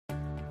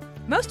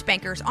Most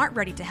bankers aren't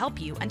ready to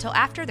help you until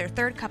after their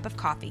third cup of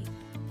coffee.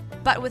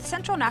 But with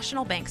Central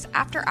National Bank's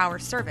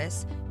after-hours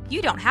service,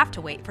 you don't have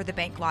to wait for the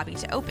bank lobby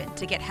to open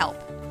to get help.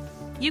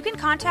 You can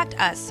contact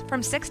us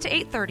from 6 to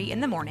 8:30 in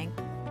the morning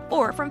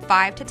or from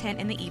 5 to 10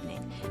 in the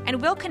evening,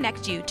 and we'll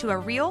connect you to a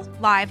real,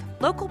 live,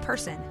 local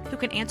person who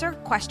can answer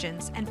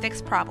questions and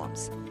fix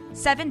problems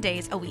 7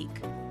 days a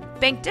week.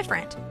 Bank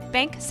different.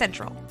 Bank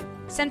Central.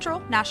 Central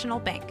National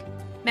Bank.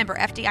 Member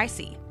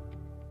FDIC.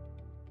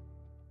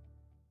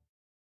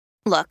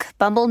 Look,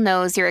 Bumble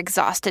knows you're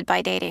exhausted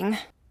by dating.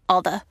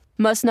 All the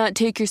must not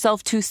take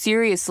yourself too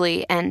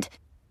seriously and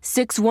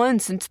 6'1"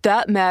 since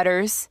that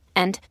matters.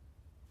 And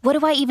what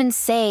do I even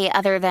say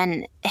other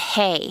than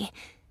hey?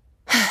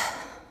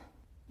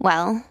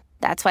 Well,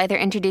 that's why they're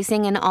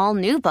introducing an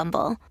all-new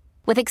Bumble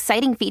with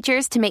exciting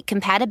features to make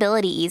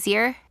compatibility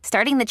easier,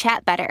 starting the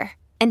chat better,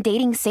 and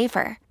dating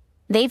safer.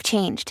 They've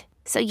changed,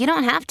 so you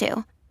don't have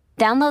to.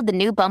 Download the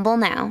new Bumble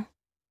now.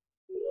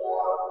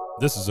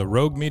 This is a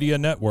Rogue Media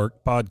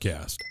Network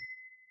podcast.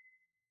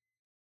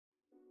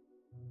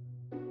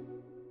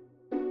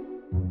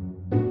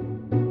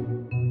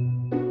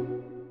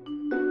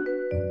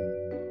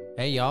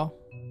 Hey y'all,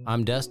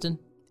 I'm Dustin.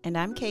 And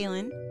I'm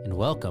Kaylin. And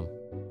welcome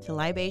to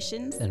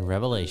Libations and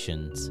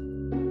Revelations.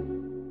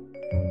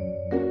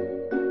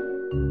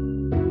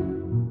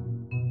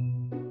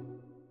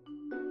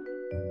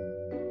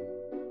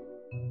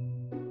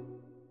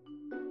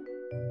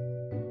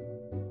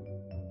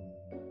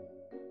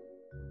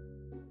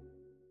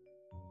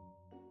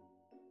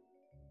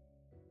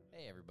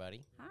 Hey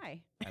everybody.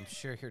 Hi. I'm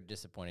sure you're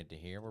disappointed to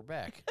hear we're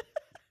back.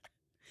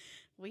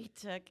 We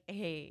took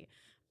a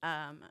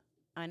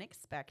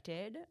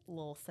unexpected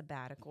little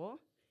sabbatical.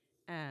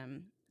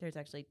 There's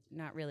actually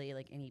not really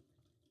like any.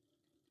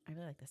 I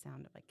really like the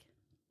sound of like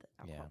the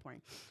alcohol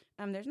pouring.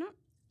 There's not,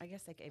 I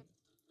guess, like a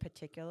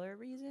particular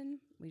reason.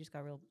 We just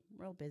got real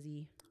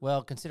busy.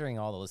 Well, considering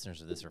all the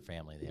listeners of this are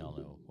family, they all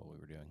know what we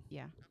were doing.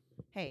 Yeah.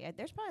 Hey,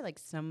 there's probably like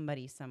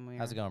somebody somewhere.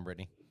 How's it going,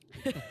 Brittany?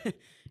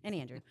 And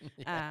Andrew.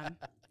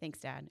 Thanks,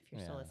 Dad, if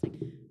you're still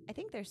listening. I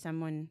think there's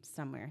someone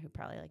somewhere who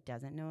probably like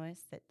doesn't know us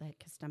that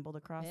like has stumbled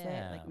across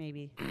it, like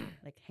maybe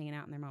like hanging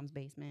out in their mom's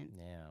basement.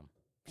 Yeah,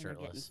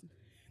 shirtless.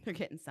 They're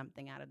getting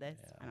something out of this.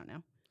 Yeah. I don't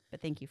know, but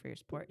thank you for your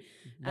support.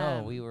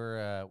 No,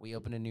 we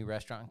opened a new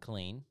restaurant in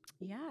Killeen.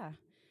 Yeah,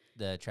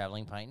 the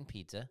Traveling Pint and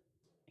Pizza.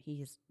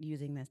 He's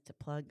using this to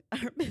plug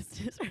our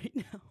business right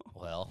now.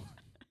 Well,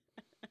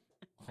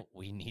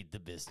 we need the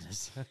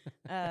business.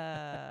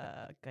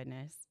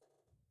 Goodness.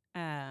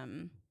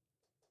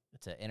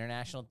 It's an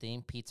international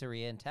themed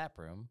pizzeria and tap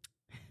room.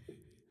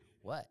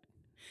 What?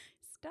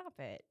 Stop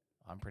it.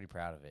 I'm pretty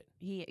proud of it.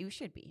 You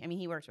should be. I mean,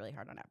 he works really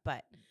hard on that.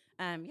 But,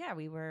 yeah,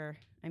 we were,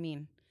 I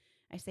mean,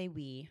 I say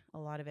we. A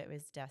lot of it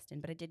was Dustin,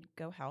 but I did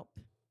go help,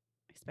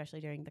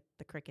 especially during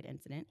the cricket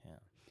incident.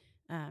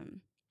 Yeah.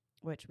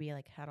 Which we,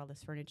 like, had all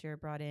this furniture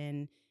brought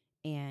in,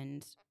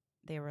 and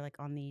they were, like,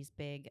 on these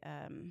big,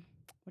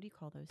 what do you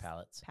call those?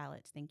 Pallets.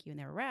 Pallets, thank you. And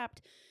they were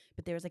wrapped,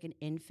 but there was, like, an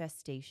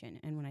infestation.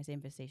 And when I say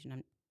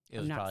infestation, it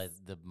was probably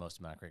the most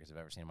amount of crickets I've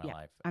ever seen in my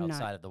life. I'm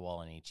outside of the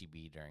wall in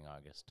HEB during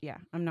August. Yeah,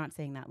 I'm not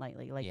saying that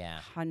lightly. Like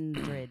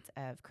hundreds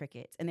of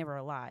crickets, and they were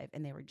alive,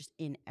 and they were just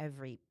in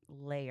every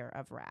layer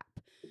of wrap,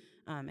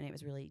 and it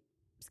was really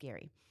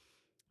scary.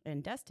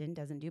 And Dustin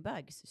doesn't do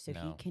bugs, so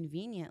he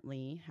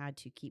conveniently had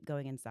to keep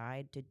going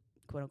inside to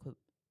quote unquote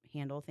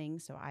handle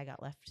things. So I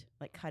got left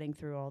like cutting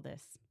through all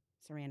this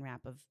saran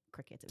wrap of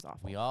crickets. It was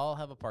awful. We all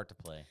have a part to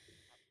play,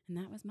 and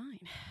that was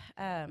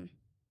mine.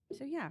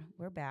 So, yeah,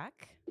 we're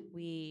back.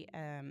 We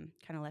kind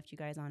of left you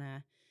guys on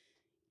a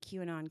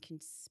QAnon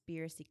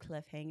conspiracy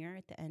cliffhanger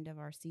at the end of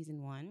our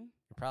season 1.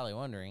 You're probably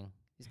wondering,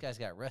 these guys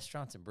got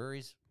restaurants and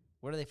breweries.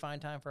 Where do they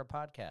find time for a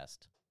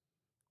podcast?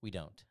 We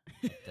don't.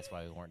 That's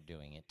why we weren't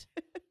doing it.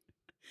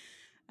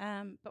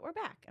 But we're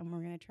back, and we're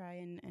going to try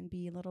and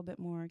be a little bit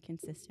more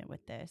consistent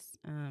with this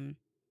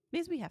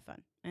because we have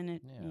fun.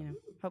 And,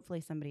 hopefully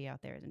somebody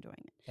out there is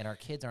enjoying it. And our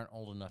kids aren't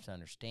old enough to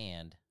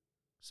understand.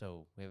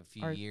 So we have a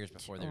few years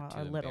before they're too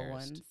our little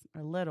embarrassed.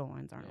 Our little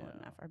ones aren't old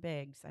enough. Our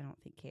bigs, I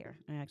don't think care.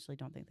 I actually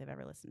don't think they've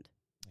ever listened.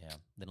 Yeah,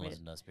 they don't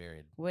listen to us,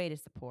 period. Way to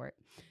support.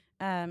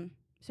 So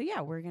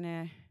yeah, we're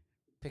gonna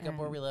pick up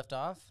where we left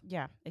off.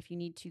 Yeah, if you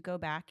need to go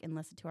back and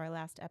listen to our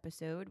last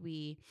episode,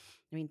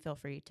 feel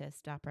free to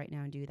stop right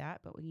now and do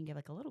that. But we can give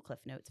like a little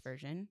Cliff Notes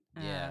version.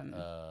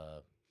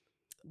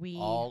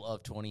 All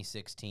of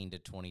 2016 to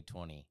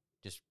 2020.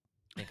 Just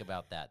think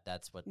about that.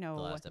 That's what the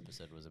last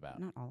episode was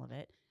about. Not all of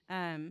it.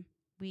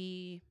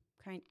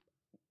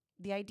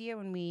 The idea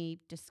when we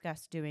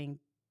discussed doing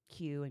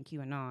Q and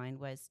QAnon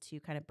was to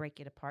kind of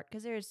break it apart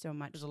because there is so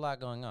much. There's a lot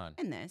going on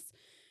in this.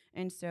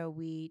 And so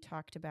we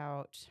talked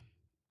about,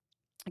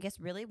 I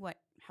guess, really what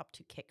helped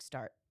to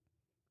kickstart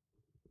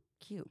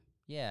Q.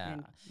 Yeah.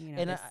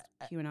 And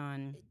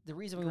QAnon. The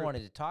reason we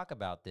wanted to talk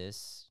about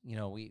this,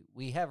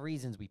 we have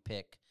reasons we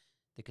pick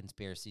the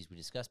conspiracies we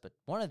discuss, but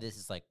one of this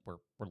is like we're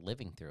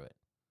living through it.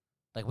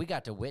 Like we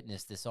got to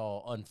witness this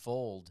all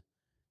unfold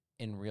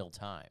in real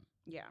time.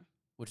 Yeah.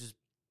 Which is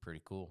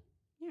pretty cool.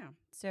 Yeah.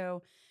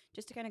 So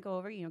just to kind of go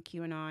over,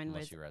 QAnon Unless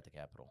was you were at the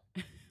Capitol.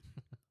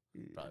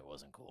 Probably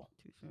wasn't cool.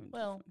 too soon.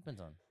 Well,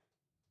 depends on.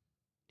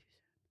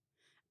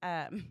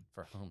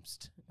 For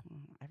Homest.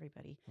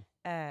 Everybody.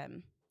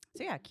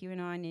 So yeah,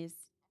 QAnon is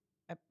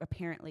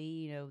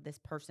apparently, this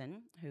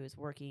person who is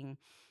working,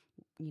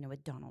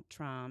 with Donald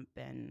Trump,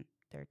 and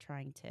they're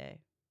trying to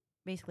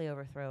basically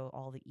overthrow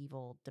all the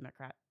evil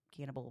Democrat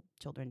cannibal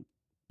children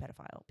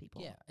pedophile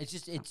people. Yeah,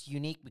 it's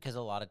unique because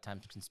a lot of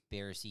times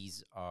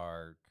conspiracies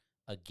are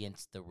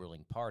against the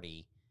ruling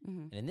party,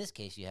 and in this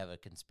case, you have a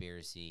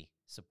conspiracy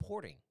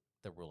supporting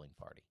the ruling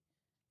party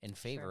in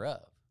favor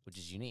of, which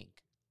is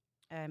unique.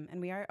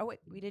 And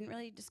we didn't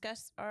really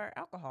discuss our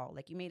alcohol.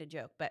 Like, you made a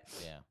joke, but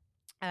yeah.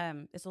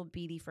 This will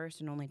be the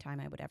first and only time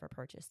I would ever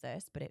purchase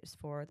this, but it was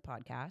for the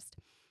podcast.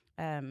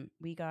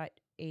 We got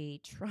a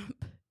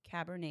Trump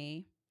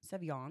Cabernet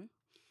Sauvignon.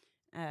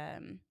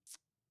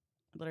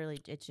 Literally,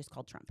 it's just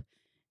called Trump.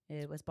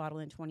 It was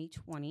bottled in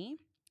 2020.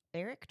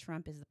 Eric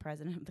Trump is the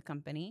president of the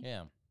company.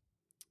 Yeah.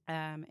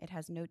 It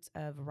has notes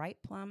of ripe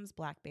plums,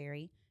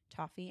 blackberry,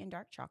 toffee, and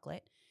dark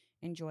chocolate.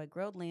 Enjoy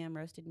grilled lamb,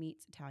 roasted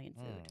meats, Italian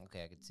food.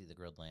 Okay, I could see the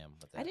grilled lamb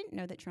with that. I didn't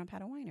know that Trump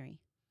had a winery.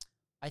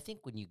 I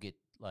think when you get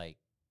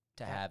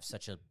to have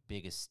such a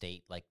big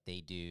estate like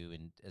they do,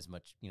 and as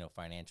much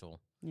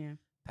financial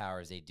power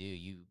as they do,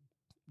 you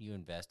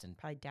invest in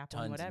probably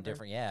tons of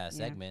different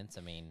segments.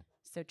 I mean,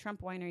 so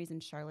Trump Winery's in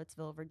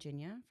Charlottesville,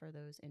 Virginia, for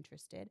those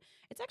interested.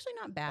 It's actually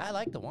not bad. I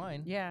like the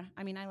wine. Yeah,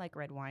 I mean, I like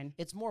red wine.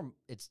 It's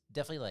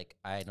definitely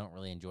I don't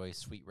really enjoy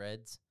sweet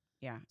reds.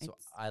 Yeah, so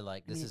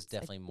this is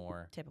definitely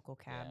more typical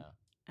cab.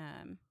 Yeah.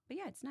 But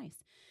yeah, it's nice.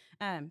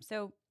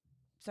 So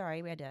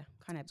sorry, we had to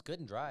kind of it's good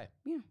and dry.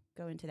 Yeah,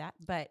 go into that.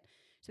 But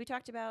so we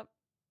talked about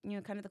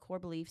kind of the core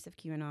beliefs of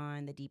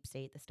QAnon, the deep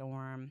state, the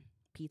storm,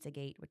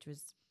 Pizzagate, which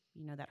was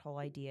that whole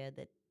idea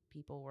that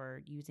people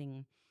were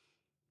using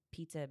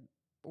pizza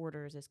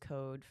orders as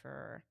code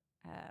for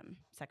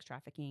sex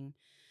trafficking,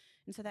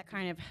 and so that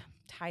kind of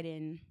tied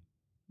in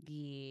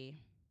the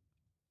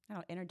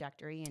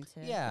introductory into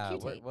the Q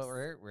tapes.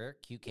 where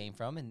Q came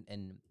from,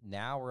 and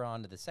now we're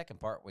on to the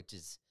second part, which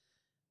is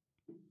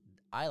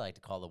I like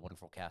to call the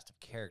wonderful cast of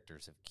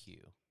characters of Q.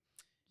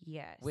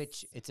 Yes,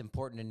 which it's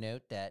important to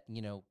note that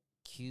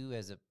Q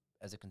as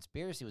a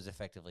conspiracy was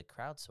effectively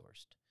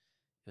crowdsourced.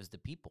 It was the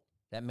people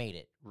that made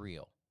it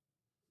real.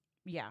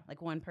 Yeah,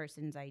 like one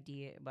person's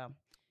idea. Well,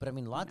 but I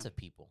mean, lots of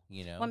people.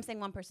 Well, I'm saying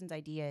one person's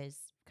idea is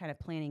kind of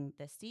planting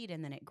the seed,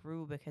 and then it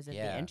grew because of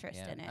the interest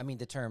in it. I mean,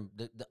 the term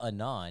the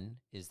anon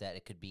is that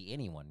it could be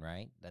anyone,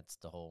 right? That's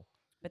the whole.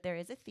 But there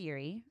is a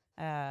theory,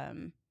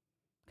 kind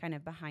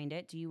of behind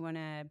it. Do you want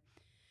to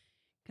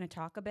kind of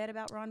talk a bit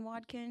about Ron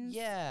Watkins?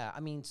 Yeah, I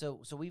mean, so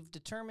we've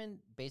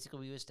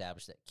we've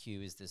established that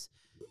Q is this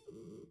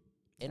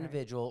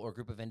individual or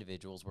group of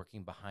individuals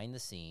working behind the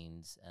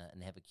scenes,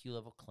 and they have a Q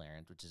level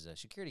clearance, which is a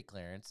security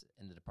clearance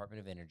in the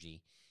Department of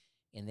Energy,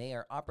 and they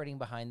are operating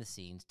behind the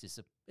scenes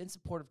in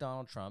support of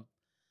Donald Trump.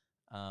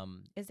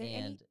 Is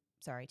there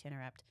sorry to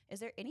interrupt. Is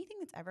there anything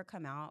that's ever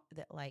come out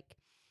that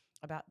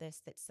about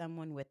this that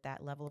someone with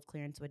that level of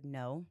clearance would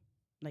know?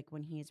 Like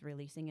when he's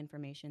releasing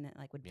information that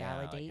would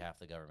validate? Like half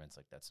the government's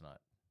that's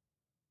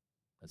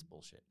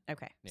bullshit.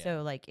 Okay. Yeah.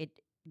 So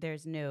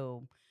there's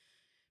no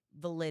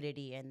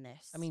validity in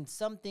this. I mean,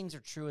 some things are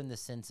true in the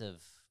sense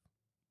of,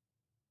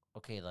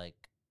 okay,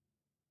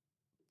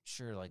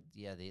 sure,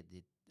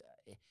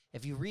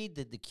 if you read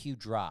the Q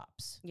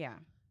drops,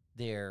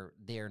 they're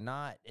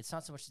not. It's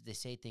not so much that they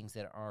say things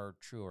that are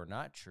true or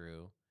not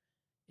true.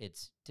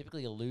 It's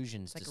typically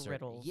allusions to certain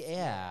riddles.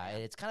 Yeah,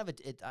 it's kind of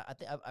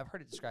I've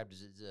heard it described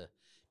as a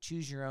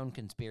choose your own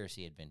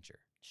conspiracy adventure.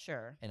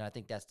 Sure. And I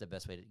think that's the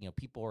best way to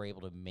people are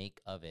able to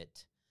make of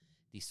it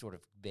these sort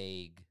of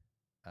vague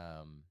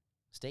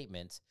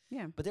statements.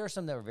 Yeah. But there are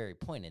some that were very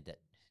pointed, that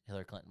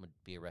Hillary Clinton would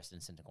be arrested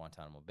and sent to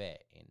Guantanamo Bay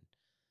and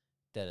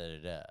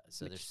da-da-da-da.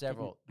 So there's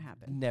several.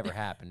 Never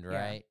happened,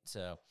 right?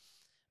 So,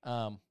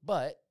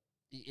 but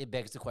it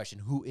begs the question,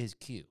 who is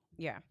Q?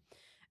 Yeah.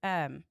 So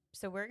I'm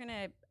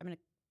going to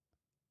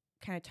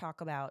kind of talk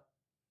about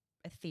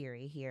a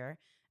theory here.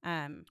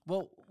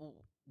 Well,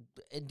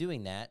 in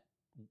doing that,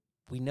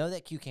 we know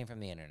that Q came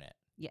from the internet.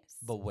 Yes.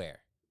 But where?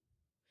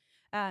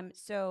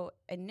 So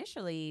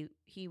initially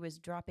he was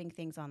dropping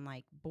things on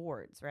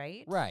boards,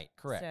 right? Right,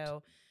 correct.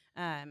 So,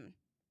 and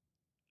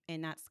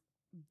that's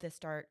the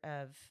start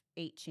of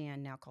 8chan,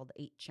 now called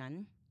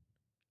 8chun.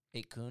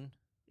 8kun?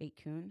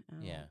 8kun. Oh.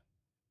 Yeah.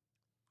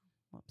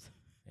 Whoops.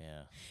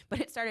 Yeah. But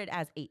it started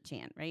as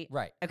 8chan, right?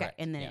 Right. Okay. Correct.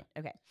 And then,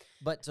 okay.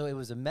 But so it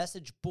was a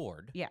message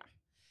board. Yeah.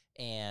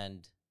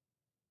 And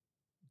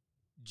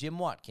Jim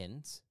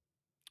Watkins.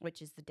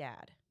 Which is the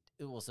dad.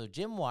 Well, so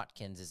Jim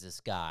Watkins is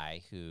this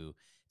guy who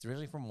is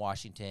originally from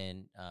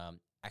Washington,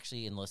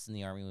 actually enlists in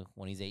the Army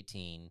when he's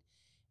 18,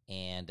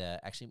 and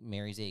actually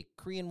marries a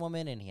Korean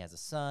woman, and he has a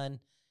son.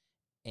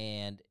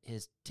 And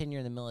his tenure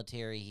in the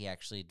military, he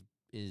actually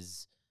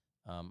is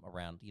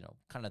around,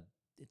 kind of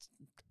it's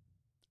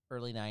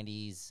early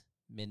 90s,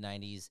 mid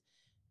 90s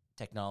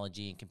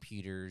technology and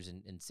computers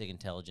and SIG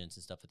intelligence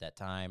and stuff at that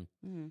time.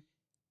 Mm-hmm.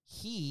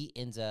 he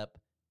ends up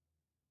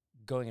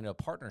going into a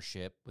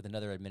partnership with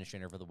another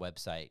administrator for the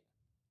website,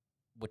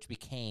 which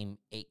became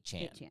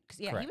 8chan. 8chan. 'Cause,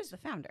 yeah, he was the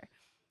founder.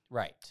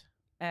 Right.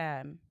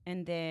 And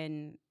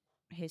then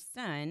his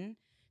son,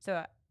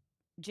 so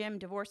Jim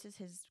divorces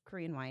his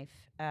Korean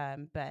wife,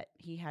 but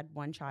he had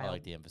one child. I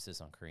like the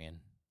emphasis on Korean.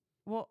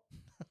 Well,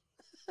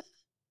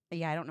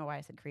 yeah, I don't know why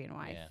I said Korean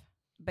wife,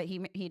 but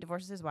he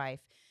divorces his wife,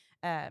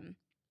 and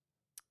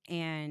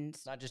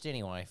not just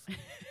any wife,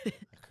 a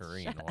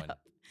Korean one.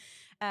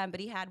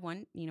 But he had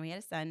one. He had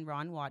a son,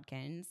 Ron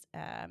Watkins,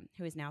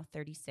 who is now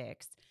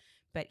 36.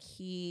 But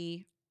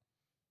he,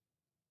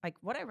 like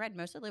what I read,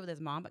 mostly lived with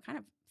his mom, but kind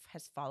of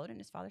has followed in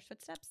his father's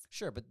footsteps.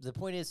 Sure, but the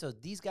point is, so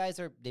these guys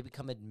they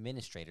become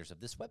administrators of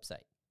this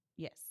website.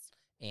 Yes.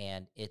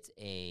 And it's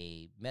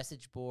a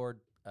message board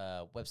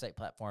website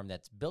platform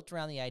that's built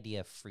around the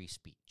idea of free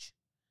speech.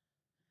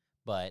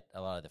 But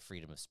a lot of the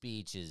freedom of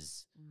speech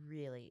is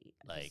really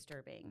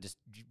disturbing. Just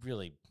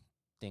really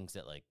things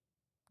that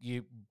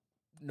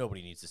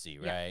nobody needs to see,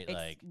 right?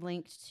 It's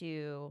linked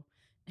to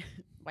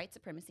white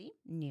supremacy,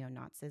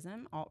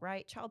 neo-Nazism,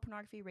 alt-right, child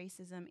pornography,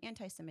 racism,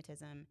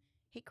 anti-Semitism,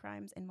 hate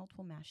crimes, and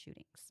multiple mass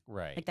shootings.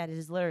 Right. Like that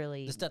is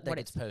literally the stuff that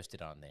gets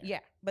posted on there. Yeah,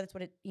 but it's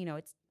what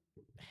it's.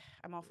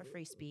 I'm all for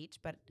free speech,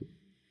 but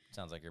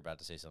sounds like you're about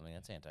to say something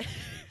that's anti-free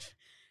speech.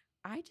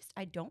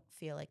 I don't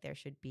feel like there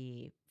should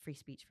be free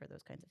speech for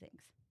those kinds of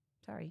things.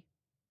 Sorry.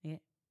 Yeah,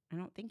 I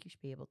don't think you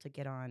should be able to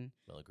get on.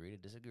 We'll agree to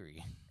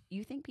disagree.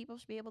 You think people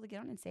should be able to get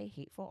on and say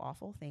hateful,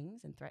 awful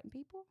things and threaten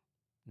people?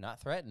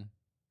 Not threaten.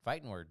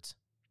 Fighting words.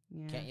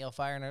 Yeah. Can't yell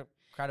fire in a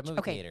crowded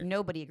movie theater. Okay,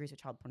 nobody agrees with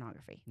child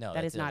pornography. No,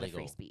 that is not illegal.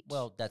 a free speech.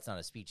 Well, that's not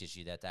a speech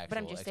issue. That's actual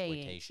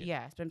exploitation. Saying,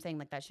 yes, but I'm saying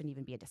like that shouldn't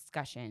even be a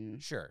discussion.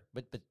 Sure,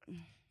 but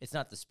it's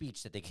not the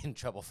speech that they get in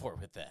trouble for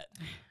with that.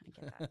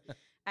 I get that.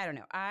 I don't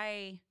know.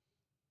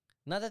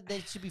 Not that they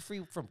should be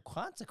free from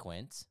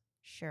consequence.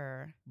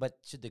 Sure. But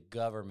should the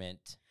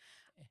government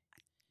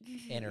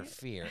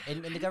interfere?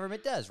 And the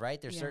government does,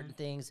 right? There's certain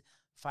things,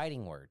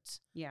 fighting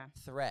words,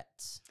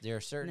 threats. There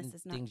are certain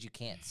things you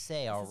can't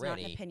say already. This is not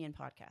an opinion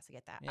podcast. I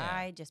get that. Yeah.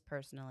 I just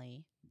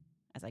personally,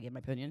 as I give my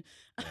opinion,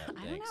 I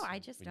don't know. I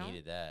just don't. We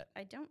needed that.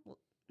 I don't.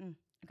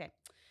 Okay.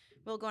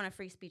 We'll go on a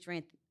free speech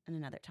rant in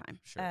another time.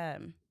 Sure.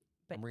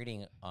 But I'm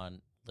reading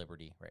on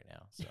Liberty right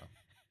now, so.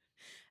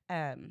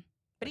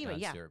 But anyway,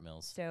 John Stuart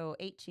Mills. So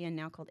 8chan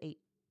now called 8.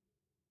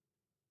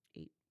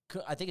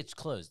 I think it's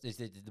closed.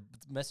 The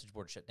message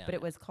board shut down. But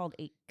it was called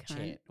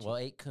 8kun. Well,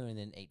 8kun and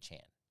then 8chan.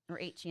 Or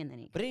 8chan then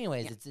 8kun. But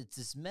anyways, it's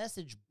this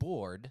message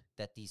board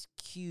that these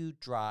Q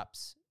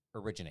drops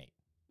originate.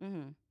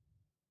 Mm-hmm.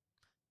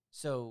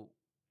 So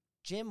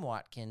Jim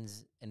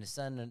Watkins and his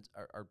son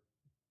are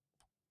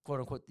quote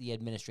unquote the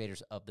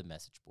administrators of the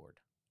message board.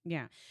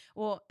 Yeah.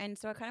 Well, and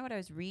so kind of what I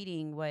was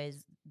reading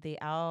was the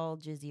Al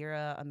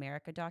Jazeera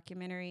America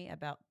documentary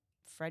about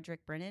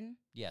Frederick Brennan.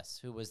 Yes,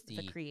 who was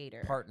the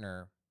creator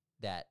partner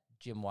that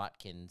Jim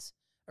Watkins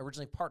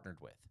originally partnered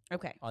with.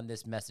 Okay. On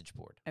this message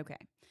board. Okay.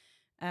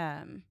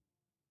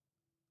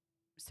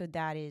 So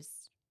that is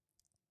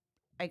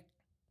I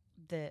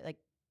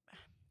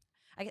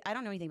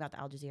don't know anything about the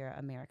Al Jazeera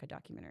America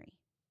documentary.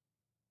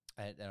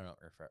 I don't know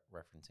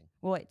referencing.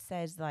 Well, it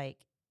says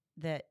like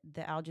the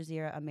Al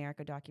Jazeera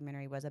America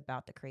documentary was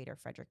about the creator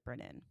Frederick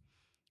Brennan,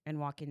 and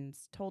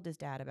Watkins told his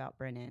dad about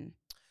Brennan.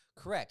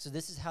 Correct. So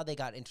this is how they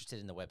got interested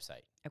in the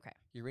website. Okay.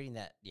 You're reading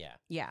that? Yeah.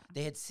 Yeah.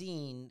 They had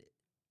seen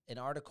an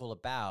article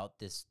about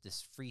this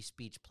free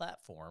speech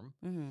platform,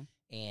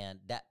 and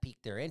that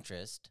piqued their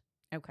interest.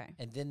 Okay.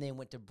 And then they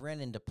went to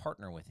Brennan to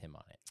partner with him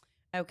on it.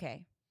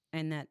 Okay.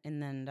 And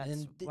then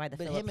that's why the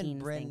Philippines him and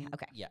Brennan, thing.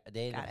 Okay. Yeah,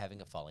 they ended up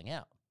having a falling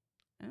out.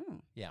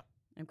 Oh. Yeah.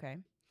 Okay.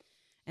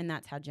 And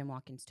that's how Jim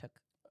Watkins took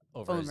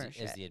over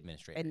ownership as the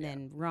administrator. And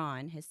then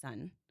Ron, his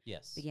son,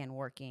 yes, began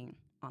working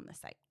on the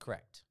site.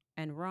 Correct.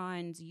 And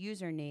Ron's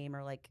username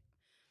or like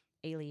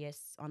alias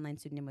online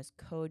pseudonym was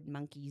Code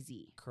Monkey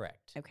Z.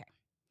 Correct. Okay.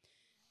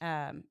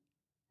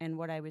 And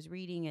what I was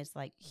reading is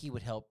like he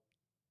would help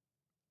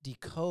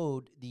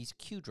decode these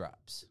Q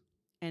drops.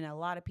 And a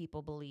lot of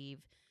people believe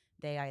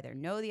they either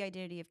know the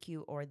identity of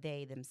Q or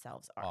they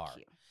themselves are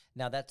Q.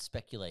 Now that's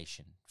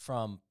speculation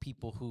from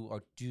people who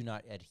do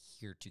not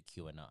adhere to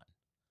QAnon.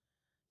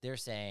 They're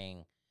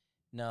saying,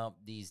 no,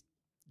 these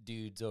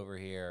dudes over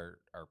here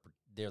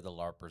they're the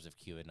LARPers of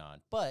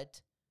QAnon.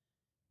 But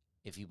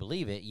if you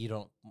believe it, you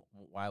don't.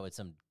 Why would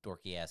some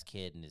dorky ass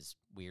kid and his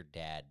weird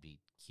dad be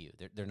Q?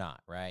 They're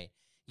not, right?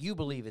 You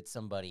believe it's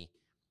somebody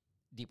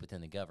deep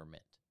within the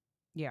government.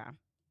 Yeah.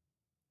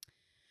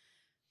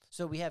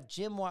 So we have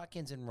Jim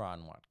Watkins and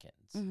Ron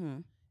Watkins.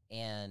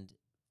 And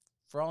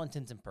for all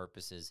intents and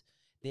purposes,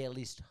 they at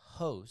least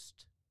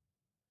host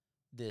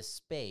this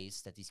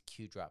space that these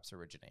Q drops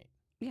originate.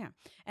 Yeah.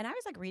 And I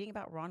was like reading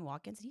about Ron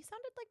Watkins, and he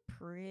sounded like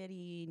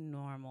pretty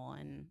normal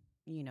and,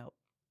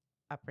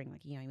 upbringing.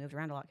 Like, he moved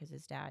around a lot because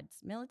his dad's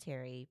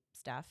military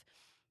stuff,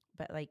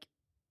 but like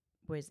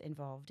was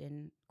involved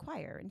in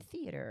choir and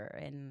theater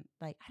and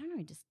like, I don't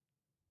know,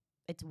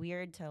 it's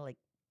weird to like,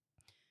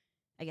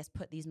 I guess,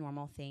 put these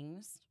normal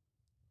things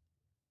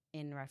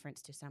in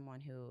reference to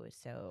someone who is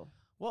so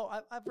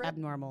Well, I've read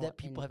abnormal that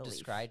people in have belief.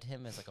 described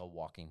him as like a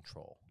walking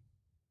troll.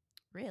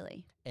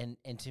 Really? And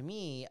to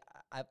me,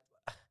 I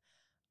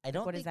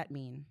don't What think does that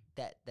mean?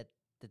 that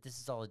this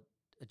is all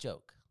a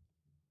joke.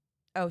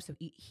 Oh, so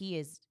he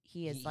is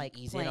like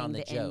he's playing in on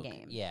the end joke.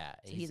 game. Yeah.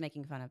 So he's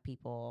making fun of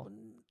people.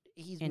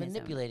 He's in his own-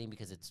 manipulating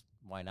because it's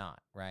why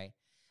not, right?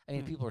 I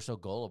mean, Hmm. people are so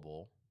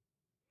gullible.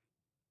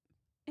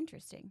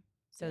 Interesting.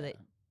 So Yeah. that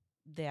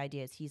the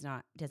idea is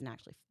doesn't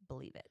actually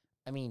believe it.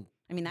 I mean,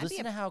 That'd listen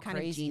be to a how kind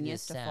of crazy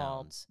genius this to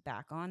fall sounds.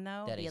 back on,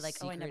 though. That Be a like,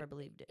 oh, I never secret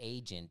believed it.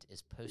 agent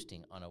is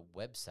posting on a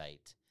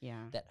website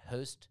Yeah. that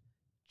hosts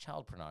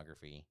child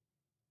pornography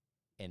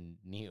and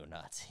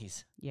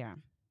neo-Nazis. Yeah.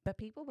 But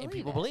people believe And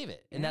people it. believe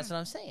it. And that's Yeah. what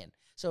I'm saying.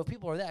 So if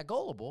people are that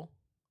gullible,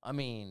 I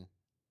mean,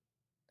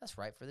 that's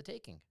right for the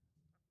taking.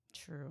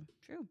 True.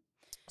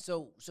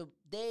 So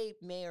they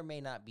may or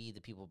may not be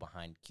the people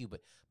behind Q,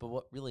 but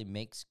what really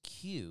makes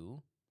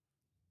Q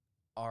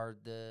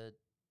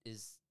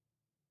is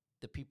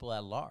the people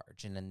at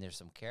large, and then there's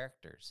some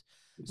characters.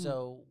 Mm-hmm.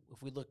 So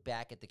if we look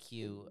back at the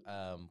Q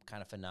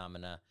kind of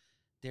phenomena,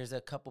 there's a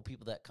couple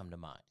people that come to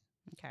mind.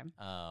 Okay.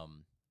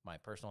 My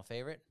personal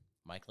favorite,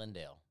 Mike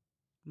Lindell.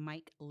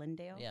 Mike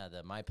Lindell? Yeah,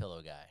 the My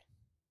Pillow guy.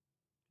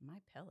 My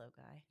Pillow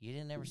guy. You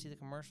didn't ever see the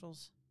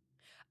commercials?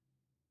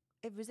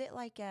 Was it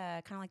like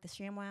kind of like the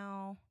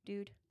ShamWow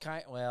dude?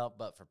 Well,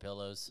 but for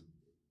pillows.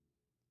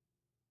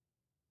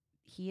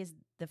 He is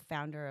the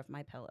founder of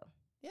My Pillow.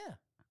 Yeah.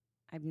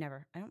 I don't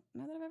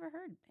know that I've ever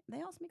heard.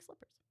 They also make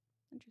slippers.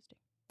 Interesting.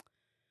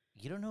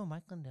 You don't know who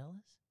Mike Lindell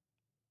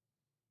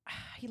is?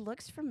 He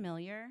looks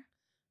familiar.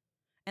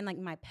 And like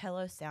My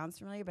Pillow sounds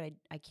familiar, but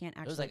I can't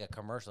actually. It was like a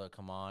commercial that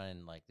come on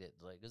and it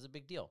was a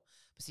big deal.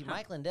 But see, Huh.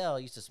 Mike Lindell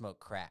used to smoke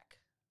crack,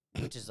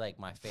 which is like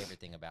my favorite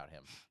thing about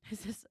him.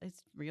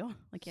 It's real?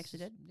 Like he actually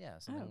did? Yeah,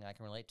 something I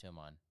can relate to him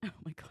on. Oh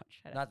my gosh.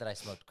 Shut up. Not that I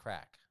smoked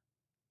crack,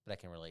 but I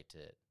can relate to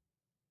it.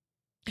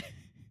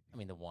 I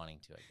mean, the wanting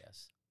to, I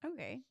guess.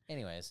 Okay.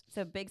 Anyways,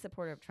 So big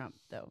supporter of Trump,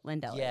 though.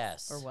 Lindell.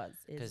 Yes, Is, or was.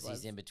 because he's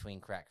was. in between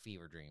crack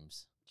fever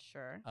dreams.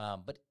 Sure.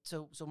 But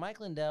so Mike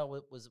Lindell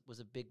was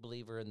a big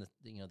believer in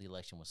the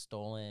election was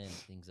stolen and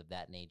things of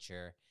that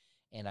nature,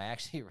 and I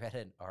actually read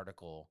an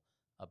article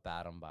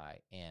about him by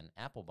Anne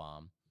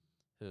Applebaum,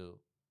 who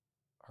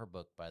her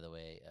book, by the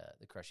way,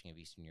 The Crushing of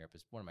Eastern Europe,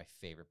 is one of my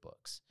favorite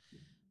books.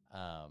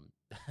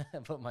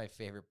 But my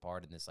favorite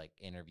part in this like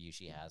interview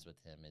she has with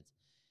him is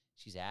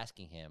she's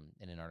asking him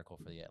in an article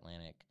for the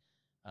Atlantic,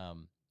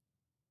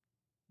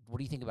 what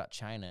do you think about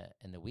China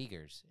and the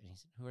Uyghurs? And he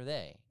said, who are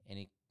they?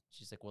 And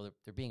she's like, well,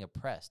 they're being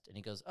oppressed. And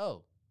he goes,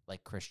 oh,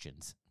 like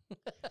Christians.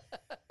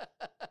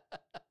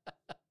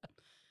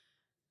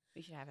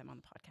 We should have him on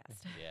the podcast.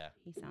 Yeah.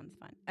 He sounds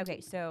fun. Okay,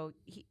 so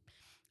he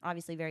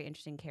obviously very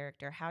interesting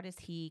character. How does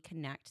he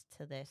connect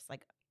to this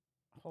like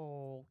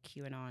whole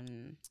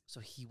QAnon So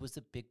he was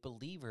a big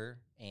believer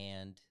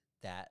and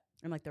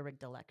like the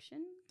rigged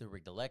election? the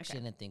rigged election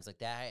Okay. and things like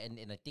that.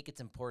 And I think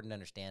it's important to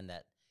understand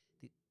that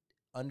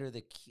under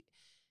the Q,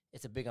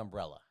 it's a big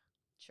umbrella.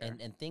 Sure.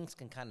 And things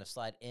can kind of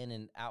slide in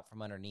and out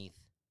from underneath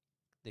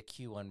the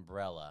Q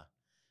umbrella.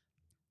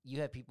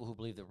 You have people who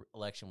believe the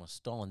election was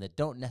stolen that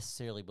don't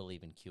necessarily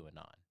believe in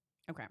QAnon.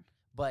 Okay.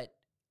 But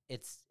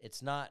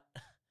it's not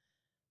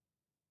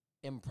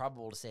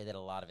improbable to say that a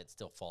lot of it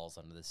still falls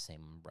under the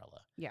same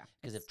umbrella. Yeah.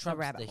 Because if it's Trump's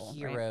rabbit the hole, right?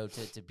 hero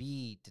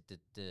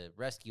to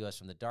rescue us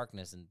from the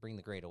darkness and bring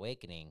the Great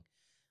Awakening,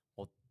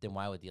 well, then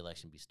why would the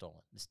election be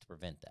stolen? It's to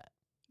prevent that.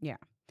 Yeah.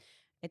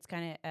 It's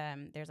kind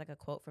of there's like a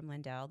quote from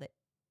Lindell that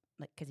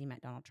like because he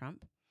met Donald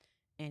Trump,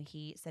 and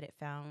he said it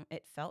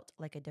felt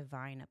like a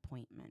divine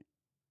appointment.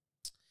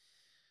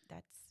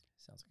 That's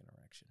Sounds like an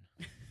erection.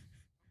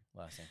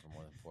 Lasting for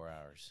more than 4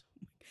 hours.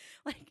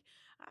 like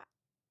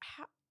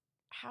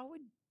how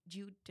would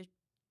you?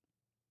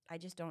 I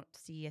just don't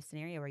see a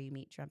scenario where you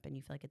meet Trump and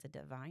you feel like it's a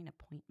divine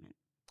appointment.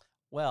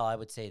 Well, I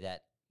would say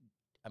that,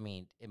 I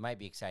mean, it might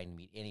be exciting to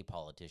meet any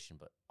politician,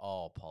 but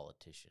all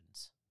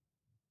politicians.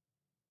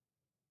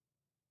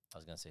 I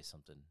was going to say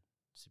something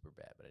super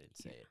bad, but I didn't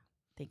say it.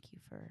 Thank you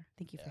for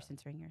Yeah.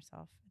 censoring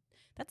yourself.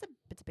 It's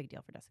a big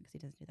deal for Dustin because he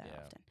doesn't do that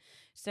Yeah. often.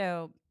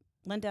 So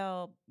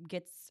Lindell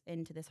gets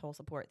into this whole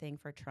support thing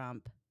for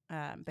Trump,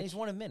 And but he's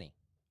one of many.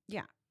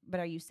 but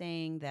are you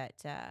saying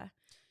that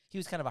He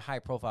was kind of a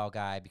high-profile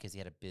guy because he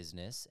had a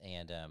business,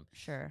 and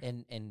sure?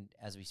 and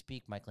as we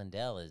speak, Mike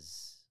Lindell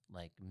is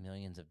like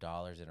millions of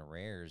dollars in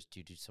arrears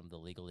due to some of the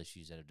legal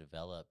issues that have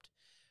developed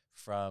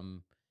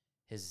from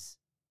his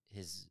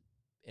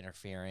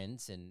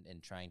interference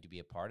and trying to be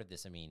a part of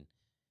this. I mean,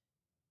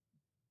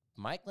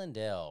 Mike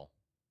Lindell,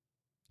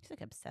 He's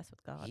like obsessed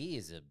with God.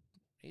 he's a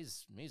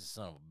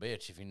son of a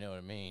bitch, if you know what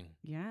I mean.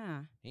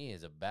 Yeah. He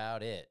is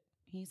about it.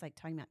 He's like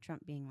talking about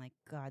Trump being like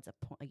God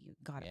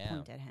Yeah.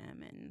 appointed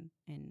him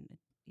and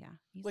yeah.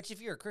 Which,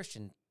 if you're a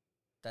Christian,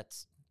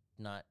 that's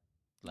not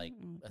like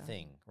Oh, a God.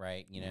 thing,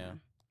 right? You know?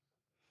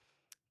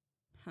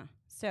 Huh.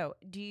 So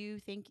do you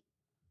think?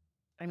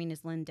 I mean,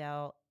 does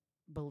Lindell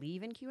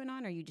believe in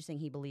QAnon, or are you just saying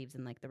he believes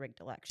in like the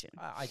rigged election?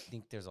 I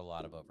think there's a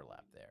lot of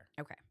overlap there.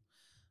 Okay.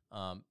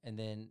 And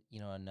then,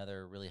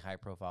 another really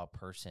high-profile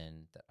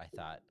person that I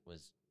thought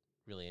was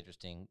really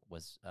interesting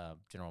was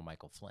General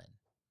Michael Flynn.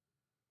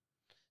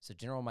 So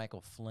General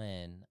Michael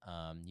Flynn,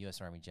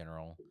 U.S. Army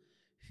general,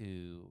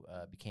 who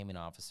became an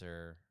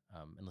officer,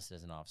 enlisted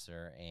as an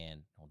officer,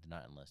 and did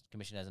not enlist,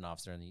 commissioned as an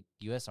officer in the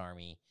U.S.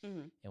 Army,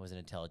 and was an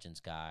intelligence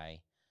guy.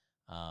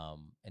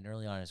 And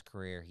early on in his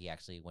career, he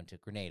actually went to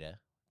Grenada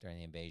during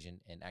the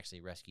invasion and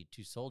actually rescued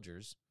 2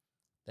 soldiers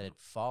that had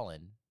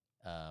fallen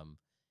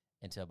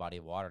into a body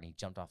of water, and he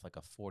jumped off like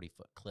a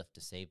 40-foot cliff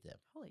to save them.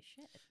 Holy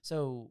shit.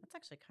 So that's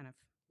actually kind of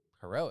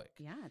heroic.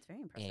 Yeah, it's very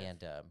impressive.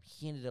 And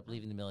he ended up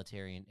leaving the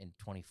military in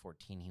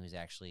 2014. He was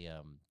actually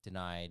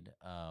denied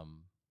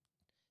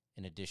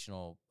an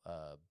additional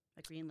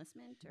like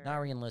re-enlistment? Or? Not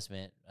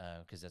re-enlistment,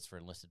 because that's for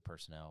enlisted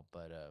personnel,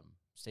 but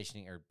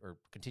stationing or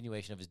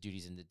continuation of his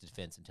duties in the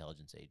Defense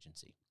Intelligence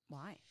Agency.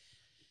 Why?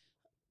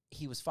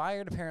 He was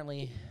fired,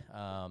 apparently,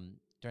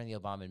 during the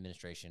Obama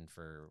administration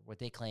for what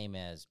they claim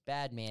as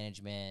bad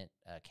management,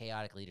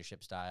 chaotic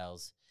leadership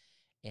styles,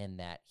 and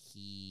that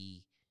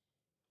he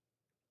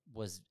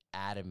was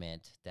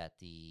adamant that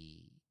the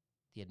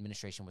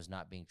administration was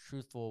not being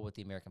truthful with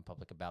the American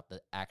public about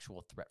the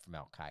actual threat from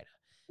Al-Qaeda,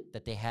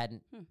 that they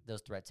hadn't,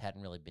 those threats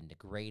hadn't really been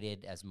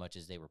degraded as much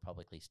as they were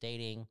publicly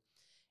stating,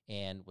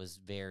 and was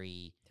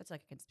very... That's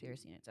like a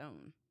conspiracy in its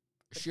own.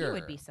 But sure. He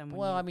would be someone.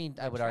 Well, I mean,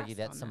 I would argue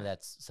that some of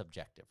that's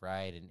subjective,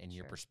 right? And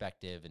your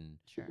perspective and...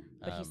 Sure.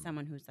 But he's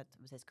someone that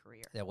was his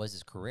career. That was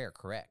his career,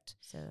 correct.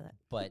 So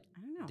but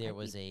I don't know. There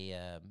was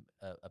a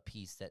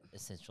piece that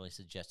essentially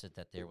suggested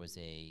that there was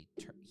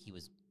he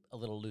was a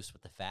little loose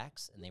with the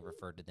facts, and they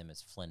referred to them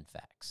as Flynn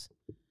facts.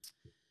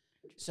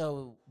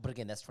 So, but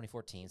again, that's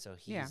 2014. So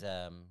he's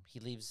he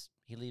leaves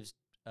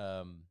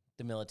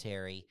the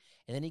military,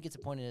 and then he gets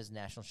appointed as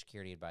National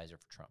Security Advisor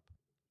for Trump.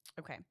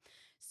 Okay,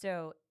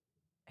 so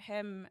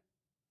him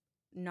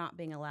not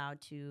being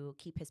allowed to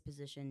keep his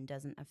position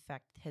doesn't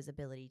affect his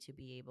ability to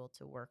be able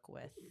to work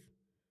with,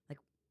 like,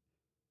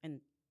 in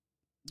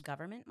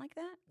government like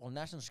that? Well,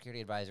 National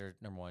Security Advisor,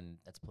 number one,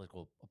 that's a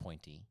political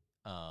appointee.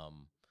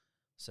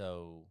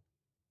 So,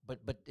 but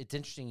it's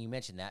interesting you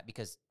mentioned that,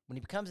 because when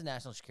he becomes a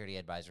National Security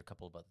Advisor, a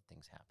couple of other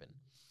things happen.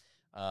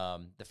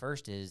 The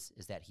first is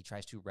that he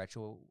tries to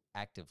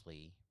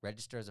retroactively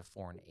register as a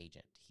foreign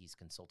agent. He's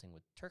consulting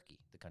with Turkey,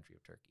 the country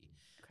of Turkey,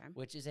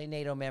 which is a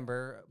NATO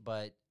member,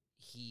 but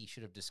he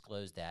should have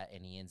disclosed that,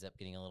 and he ends up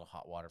getting a little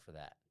hot water for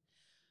that.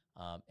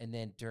 And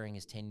then during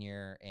his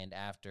tenure and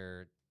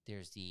after,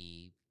 there's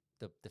the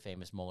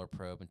famous Mueller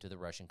probe into the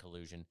Russian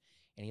collusion,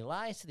 and he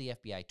lies to the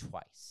FBI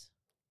twice.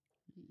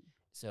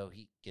 So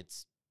he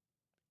gets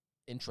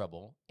in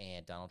trouble,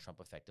 and Donald Trump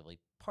effectively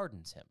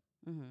pardons him.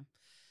 Mm-hmm.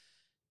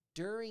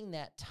 During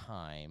that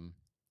time,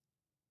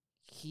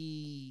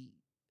 he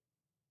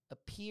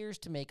appears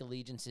to make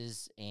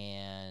allegiances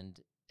and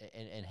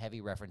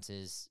heavy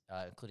references,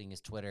 including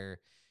his Twitter,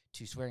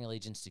 to swearing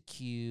allegiance to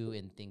Q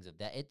and things of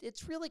that.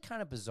 It's really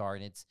kind of bizarre,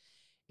 and it's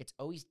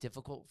always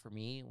difficult for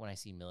me when I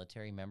see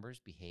military members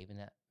behave in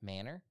that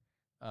manner,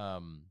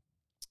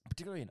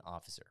 particularly an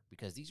officer,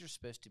 because these are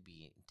supposed to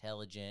be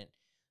intelligent,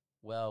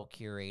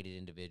 well-curated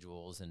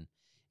individuals, and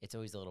it's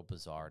always a little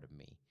bizarre to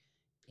me.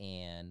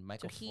 And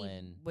Michael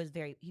Flynn was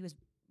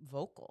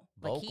vocal.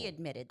 Like, he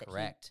admitted that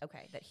correct.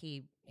 that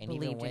he and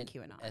believed even went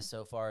in QAnon. As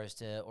so far as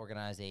to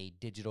organize a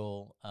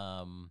digital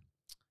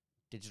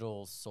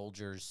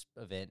soldiers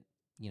event,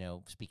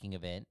 speaking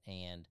event,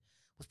 and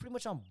was pretty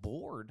much on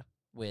board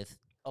with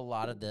a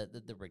lot of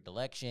the rigged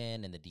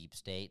election and the deep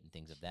state and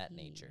things of that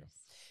nature.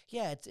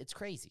 Yeah, it's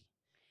crazy.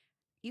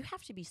 You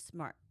have to be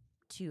smart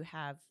to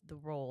have the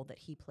role that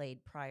he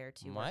played prior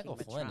to Michael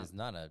Flynn Trump. Is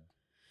not a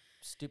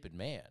stupid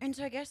man. And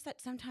so I guess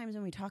that sometimes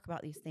when we talk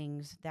about these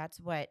things,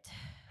 that's what...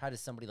 How does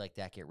somebody like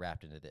that get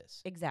wrapped into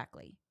this?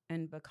 Exactly.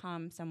 And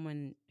become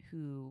someone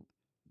who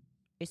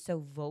is so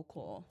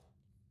vocal,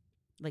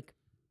 like,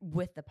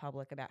 with the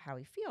public about how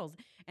he feels.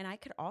 And I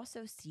could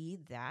also see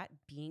that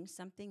being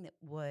something that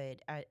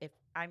would, if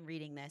I'm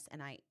reading this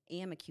and I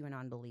am a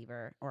QAnon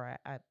believer, or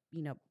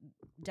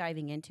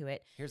diving into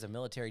it. Here's a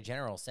military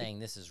general saying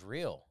this is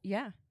real.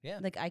 Yeah. Yeah.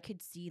 Like, I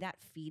could see that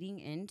feeding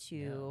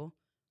into,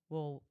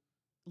 well,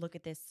 look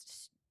at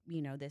this,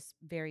 this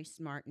very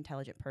smart,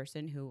 intelligent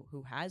person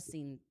who has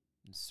seen...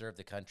 serve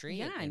the country.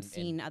 Yeah, and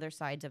seen other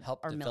sides of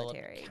our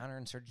military.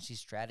 Counterinsurgency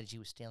strategy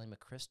with Stanley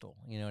McChrystal.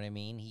 You know what I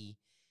mean? He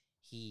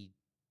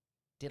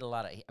did a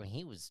lot of... I mean,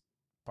 he was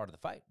part of the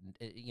fight,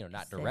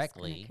 not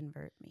directly. Gonna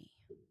convert me.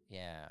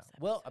 Yeah.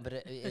 Well, but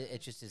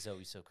it just is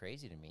always so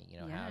crazy to me.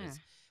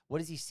 What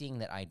is he seeing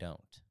that I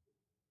don't?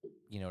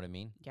 You know what I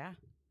mean? Yeah.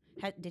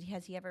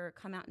 Has he ever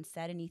come out and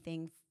said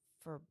anything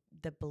for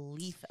the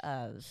belief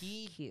of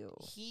Q?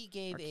 He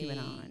gave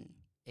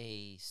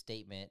a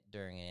statement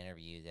during an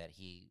interview that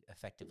he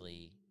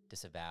effectively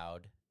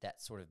disavowed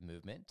that sort of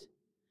movement,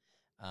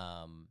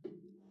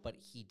 but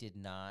he did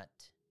not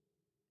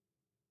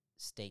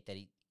state that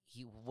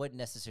he wouldn't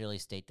necessarily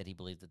state that he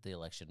believed that the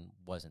election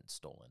wasn't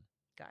stolen.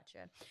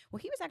 Gotcha. Well,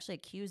 he was actually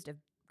accused of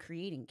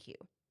creating Q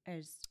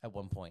at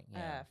one point,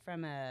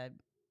 from a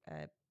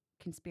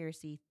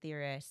conspiracy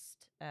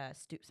theorist,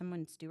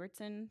 Jim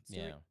Stewartson,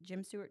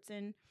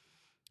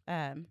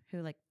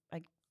 who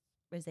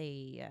was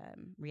a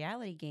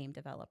reality game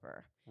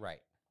developer.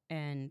 Right.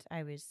 And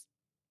I was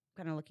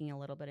kind of looking a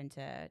little bit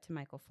into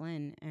Michael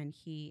Flynn, and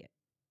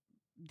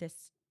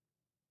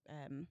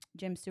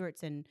Jim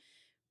Stewartson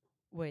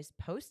was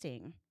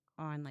posting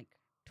on like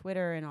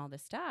Twitter and all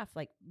this stuff,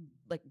 like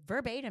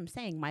verbatim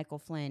saying Michael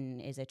Flynn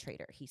is a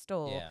traitor. He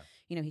stole,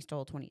 he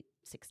stole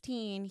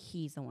 2016.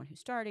 He's the one who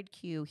started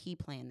Q. He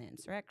planned the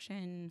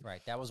insurrection.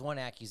 Right. That was one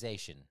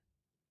accusation.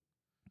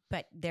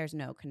 But there's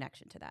no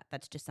connection to that.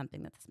 That's just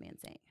something that this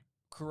man's saying.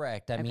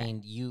 Correct. I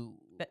mean,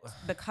 But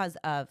because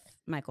of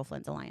Michael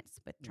Flynn's alliance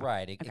with Trump.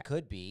 Right. It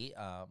could be.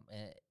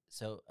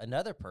 So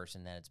another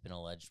person that it's been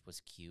alleged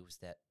was Q was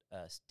that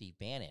Steve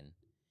Bannon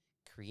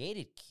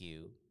created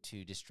Q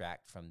to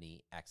distract from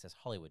the Access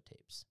Hollywood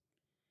tapes.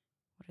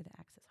 What are the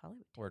Access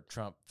Hollywood tapes? Where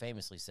Trump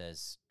famously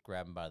says,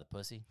 grab him by the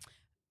pussy.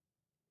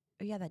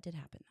 Oh, yeah, that did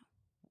happen,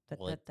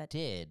 though. That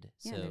did.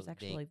 Yeah, so there's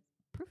actually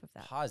proof of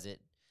that.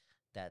 Posit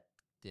that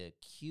the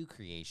Q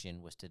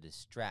creation was to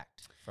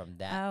distract from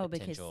that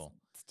potential.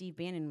 Because Steve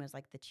Bannon was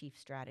like the chief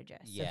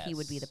strategist. So he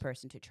would be the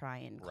person to try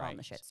and calm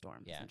the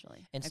shitstorm,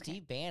 essentially. And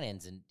Steve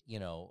Bannon's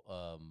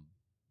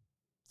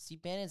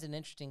Steve Bannon's an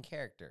interesting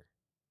character.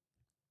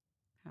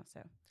 How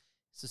so?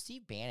 So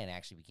Steve Bannon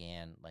actually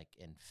began like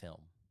in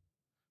film,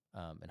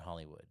 in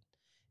Hollywood.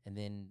 And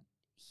then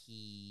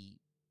he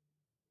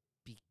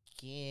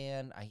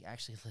began, I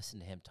actually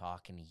listened to him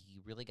talk, and he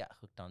really got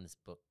hooked on this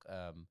book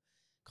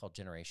called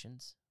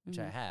Generations, which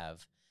I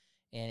have.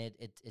 And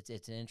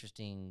it's an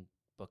interesting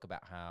book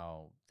about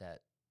how that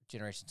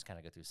generations kind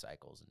of go through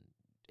cycles, and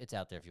it's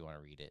out there if you want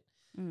to read it.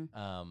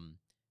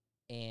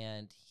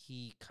 And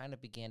he kind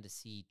of began to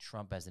see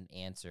Trump as an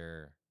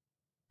answer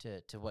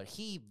to what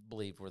he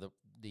believed were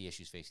the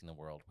issues facing the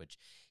world, which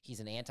he's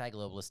an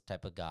anti-globalist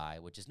type of guy,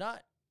 which is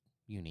not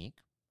unique.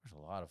 There's a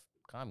lot of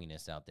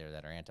communists out there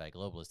that are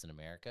anti-globalist in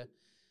America.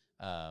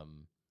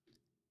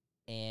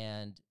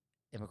 And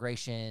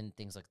immigration,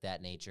 things like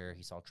that nature,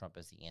 he saw Trump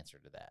as the answer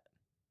to that.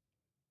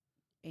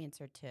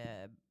 Answer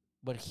to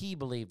what he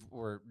believed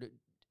were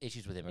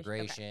issues with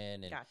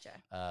immigration and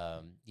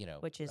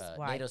which is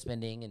why NATO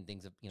spending and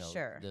things of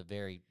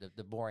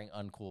the boring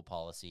uncool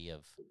policy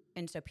of.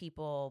 And so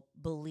people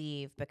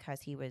believe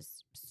because he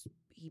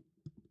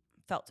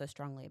felt so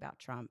strongly about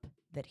Trump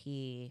that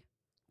he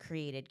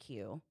created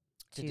Q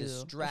to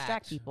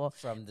distract people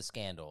from the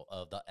scandal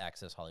of the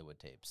Access Hollywood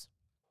tapes.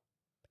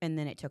 And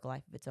then it took a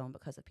life of its own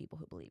because of people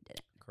who believed in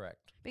it.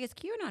 Correct. Because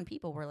QAnon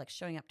people were like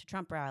showing up to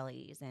Trump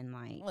rallies and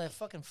like. Well, they have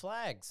fucking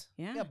flags.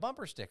 Yeah. Yeah,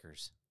 bumper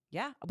stickers.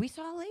 Yeah. We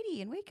saw a lady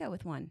in Waco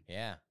with one.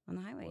 Yeah. On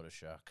the highway. What a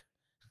shock.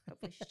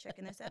 Hopefully she's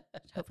checking this out.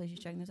 Hopefully she's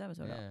checking this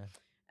episode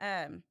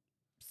out.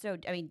 So,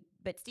 I mean,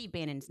 but Steve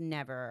Bannon's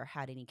never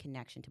had any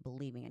connection to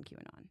believing in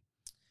QAnon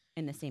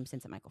in the same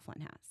sense that Michael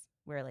Flynn has,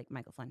 where like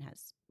Michael Flynn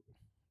has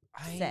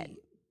said.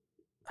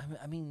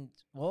 I mean,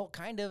 well,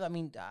 kind of. I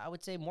mean, I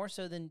would say more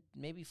so than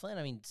maybe Flynn.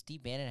 I mean,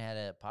 Steve Bannon had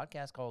a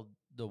podcast called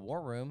The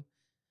War Room,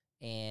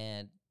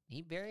 and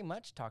he very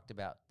much talked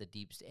about the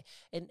deep state.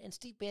 And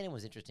Steve Bannon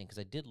was interesting because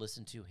I did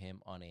listen to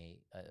him on a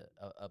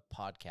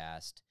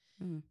podcast,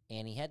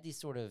 and he had these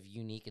sort of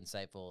unique,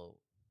 insightful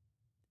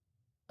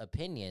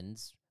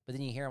opinions. But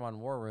then you hear him on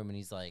War Room, and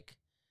he's like,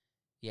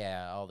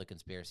 "Yeah, all the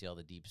conspiracy, all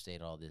the deep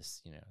state, all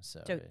this, you know."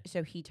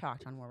 So he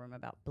talked on War Room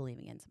about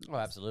believing in something. Oh,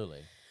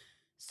 absolutely.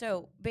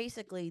 So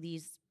basically,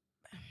 these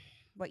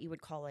what you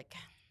would call like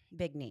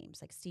big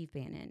names, like Steve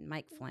Bannon,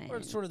 Mike Flynn, or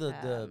sort of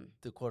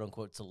the quote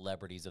unquote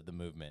celebrities of the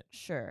movement.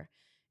 Sure,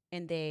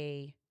 and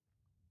I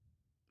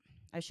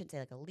should say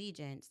like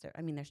allegiance. Their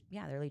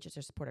allegiance,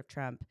 their support of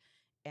Trump,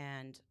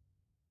 and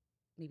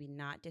maybe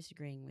not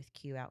disagreeing with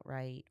Q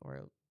outright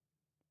or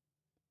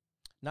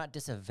not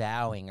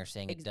disavowing or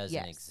saying it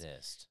doesn't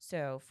exist.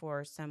 So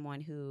for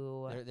someone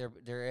who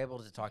they're able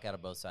to talk out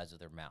of both sides of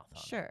their mouth.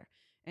 Sure.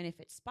 And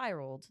if it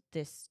spiraled,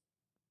 this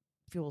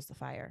fuels the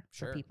fire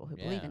for people who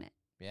believe in it.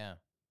 Yeah.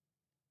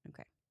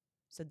 Okay.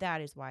 So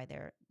that is why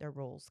their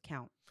roles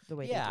count the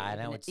way they do. And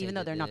I would say even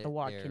though they're not the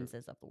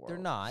Watkinses of the world. They're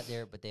not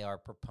there, but they are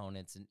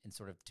proponents and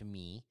sort of, to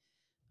me,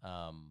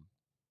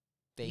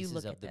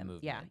 faces of the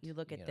movement. Yeah, you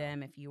look at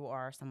them if you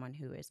are someone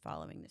who is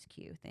following this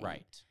Q thing.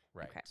 Right.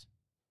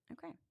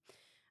 Okay.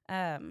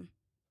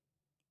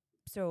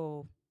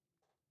 So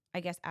I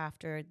guess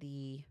after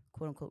the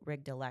quote-unquote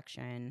rigged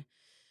election,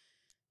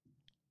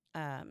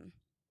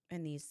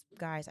 and these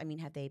guys, I mean,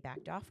 have they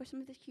backed off with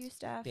some of the Q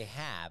stuff? They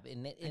have,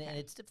 and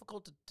it's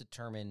difficult to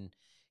determine.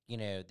 You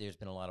know, there's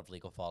been a lot of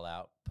legal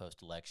fallout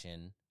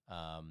post-election.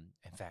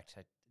 In fact,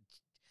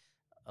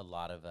 a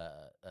lot of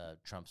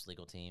Trump's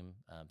legal team,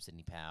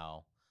 Sidney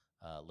Powell,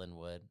 Lin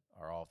Wood,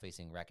 are all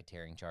facing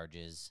racketeering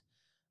charges.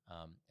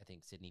 I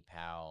think Sidney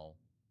Powell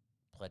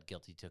pled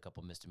guilty to a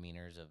couple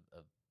misdemeanors of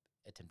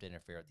attempt to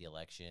interfere with the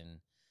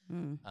election.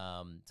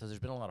 So there's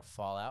been a lot of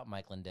fallout.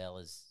 Mike Lindell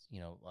has,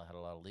 had a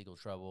lot of legal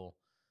trouble.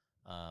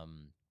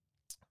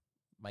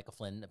 Michael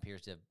Flynn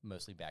appears to have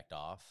mostly backed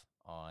off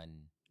on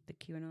The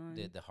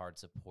QAnon. The hard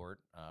support.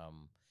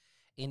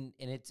 And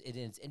it's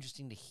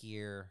interesting to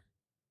hear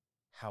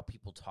how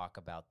people talk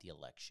about the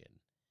election.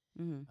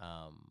 Mm-hmm.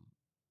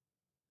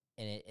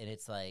 And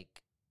it's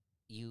like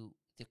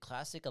the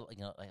classic,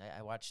 like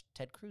I watched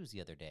Ted Cruz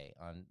the other day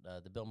on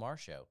the Bill Maher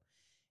show,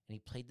 and he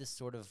played this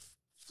sort of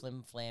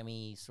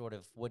flim-flammy, sort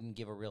of wouldn't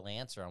give a real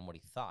answer on what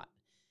he thought.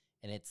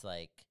 And it's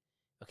like,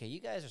 okay, you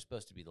guys are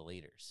supposed to be the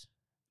leaders.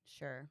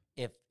 Sure.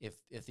 If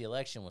the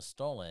election was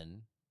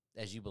stolen,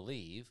 as you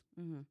believe,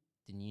 Mm-hmm.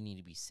 then you need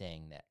to be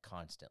saying that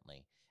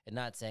constantly and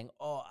not saying,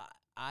 "Oh,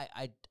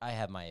 I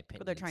have my opinion."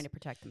 But they're trying to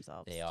protect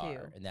themselves. They too.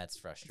 are, and that's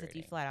 'Cause frustrating. if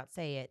you flat out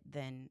say it,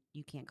 then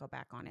you can't go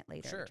back on it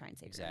later Sure, and try and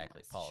save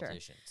exactly. your ass.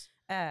 Politicians.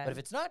 Sure. But if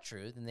it's not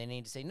true, then they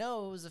need to say,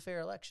 "No, it was a fair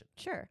election."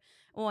 Sure.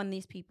 Well, and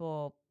these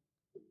people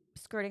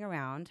skirting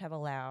around have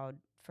allowed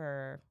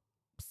for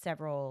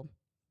several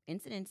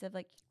incidents of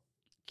like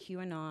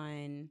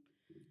QAnon.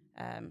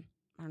 I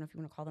don't know if you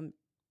want to call them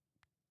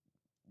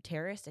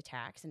terrorist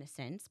attacks in a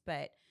sense,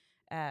 but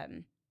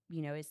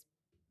is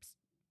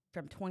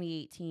from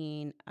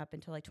 2018 up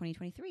until like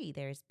 2023,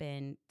 there's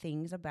been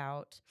things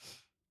about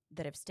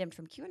that have stemmed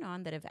from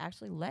QAnon that have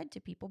actually led to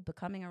people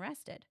becoming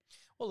arrested.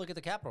 Well, look at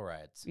the Capitol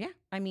riots. Yeah.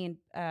 I mean,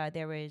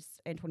 there was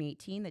in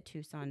 2018 the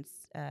Tucson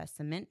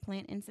cement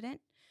plant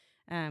incident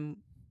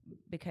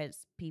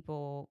because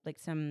people like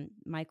some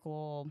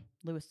Michael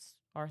Lewis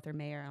Arthur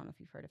Mayer, I don't know if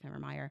you've heard of him or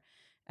Meyer,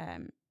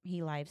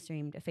 he live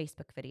streamed a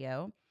Facebook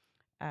video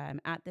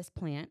at this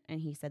plant, and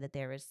he said that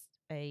there was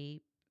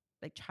a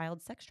like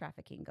child sex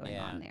trafficking going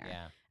on there.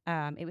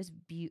 Yeah. It was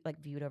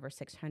viewed over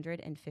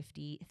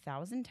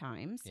 650,000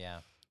 times.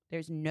 Yeah.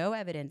 There's no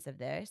evidence of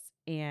this,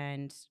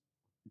 and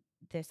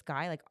this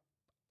guy like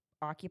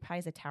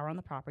occupies a tower on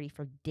the property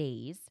for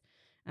days.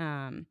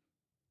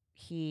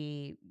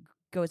 He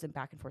goes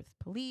back and forth with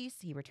police.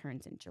 He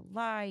returns in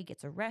July,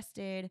 gets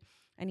arrested,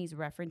 and he's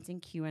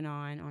referencing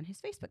QAnon on his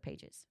Facebook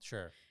pages.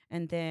 Sure.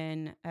 And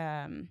then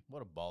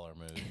what a baller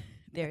move.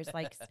 there's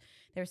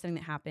there was something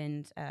that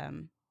happened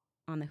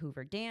on the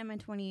Hoover Dam in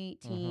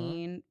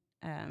 2018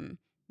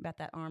 about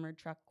that armored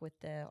truck with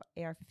the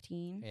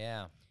AR-15.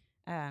 Yeah.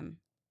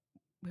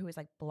 Who was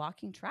like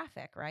blocking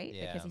traffic, right?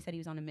 Yeah. Because he said he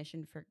was on a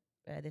mission for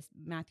this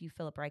Matthew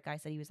Philip Wright guy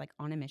said he was like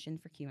on a mission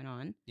for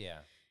QAnon. Yeah.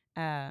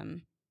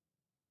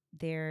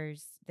 There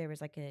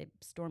was like a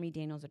Stormy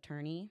Daniels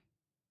attorney.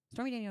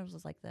 Stormy Daniels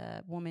was like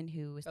the woman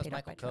who was paid off by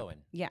Michael Trump. Cohen.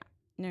 Yeah.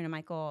 No,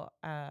 Michael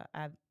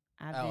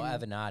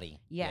Avenatti.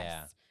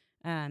 Yes.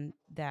 Yeah.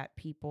 That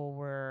people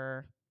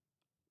were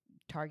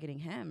targeting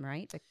him,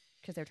 right?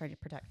 Because they were trying to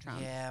protect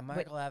Trump. Yeah,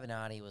 Michael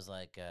Avenatti was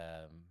like,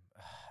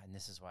 and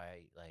this is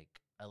why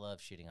I love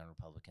shitting on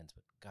Republicans,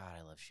 but God,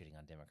 I love shitting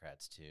on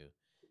Democrats too,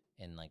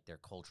 and like their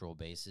cultural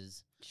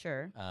bases.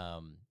 Sure.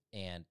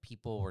 And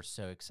people were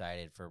so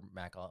excited for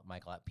Michael.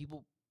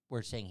 People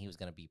were saying he was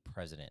going to be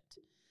president.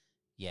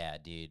 Yeah,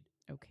 dude.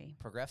 Okay.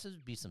 Progressives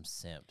would be some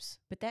simps.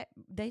 But that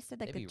they said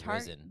like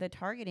the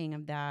targeting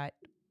of that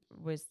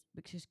was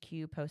because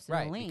Q posted a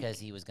link. Right, because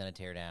he was going to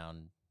tear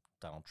down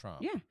Donald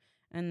Trump. Yeah.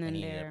 And then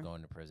he ended up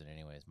going to prison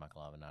anyways,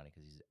 Michael Avenatti,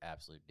 because he's an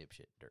absolute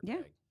dipshit dirtbag.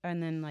 Yeah.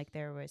 And then like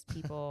there was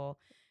people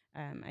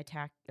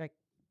attack like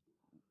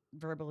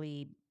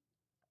verbally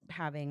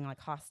having like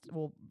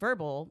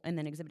verbal and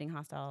then exhibiting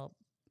hostile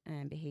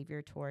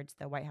behavior towards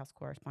the White House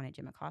correspondent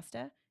Jim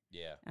Acosta.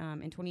 Yeah.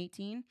 In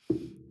 2018.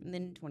 And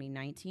then in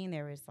 2019,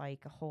 there was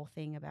like a whole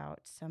thing about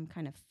some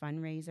kind of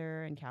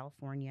fundraiser in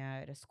California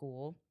at a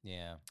school.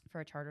 Yeah. For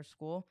a charter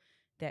school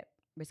that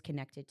was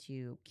connected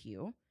to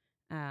Q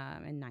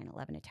and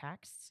 9/11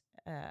 attacks.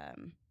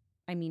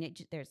 I mean,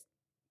 there's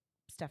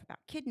stuff about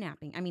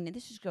kidnapping. I mean,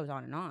 this just goes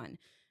on and on.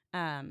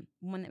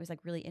 One that was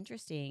like really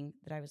interesting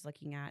that I was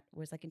looking at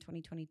was like in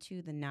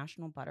 2022, the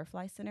National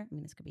Butterfly Center. I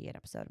mean, this could be an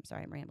episode. I'm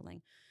sorry, I'm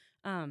rambling.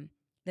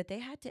 That they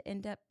had to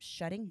end up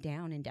shutting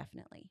down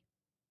indefinitely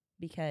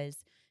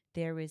because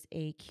there was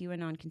a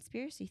QAnon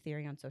conspiracy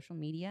theory on social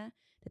media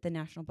that the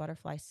National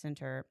Butterfly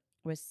Center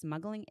was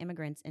smuggling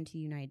immigrants into the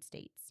United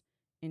States.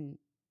 And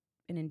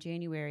in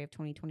January of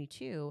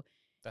 2022.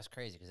 That's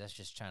crazy because that's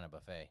just China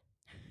buffet.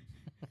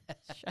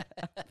 Shut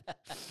up.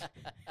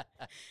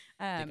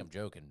 I think I'm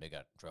joking. They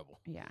got in trouble.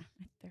 Yeah,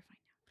 they're fine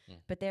now.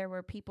 But there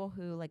were people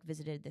who like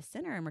visited the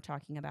center and were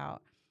talking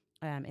about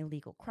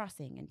illegal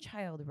crossing and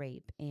child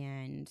rape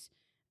and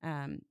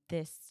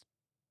this,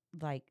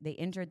 like they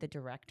injured the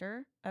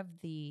director of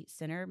the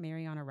center,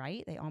 Mariana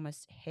Wright. They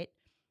almost hit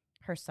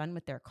her son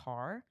with their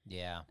car.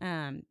 Yeah.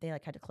 They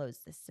like had to close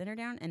the center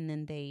down, and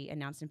then they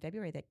announced in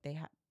February that they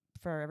had,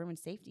 for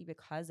everyone's safety,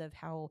 because of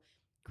how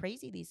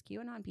crazy these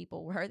QAnon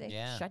people were, they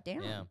shut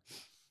down. Yeah.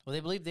 Well,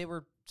 they believed they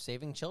were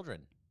saving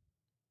children.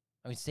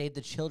 I mean, "Save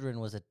the Children"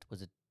 was a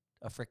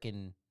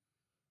freaking,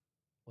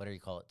 what do you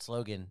call it,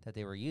 slogan that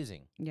they were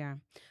using. Yeah.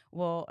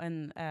 Well,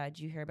 and did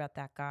you hear about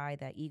that guy,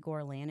 that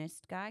Igor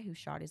Lanist guy who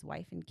shot his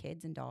wife and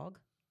kids and dog?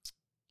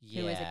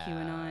 Yeah. Who was a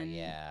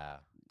QAnon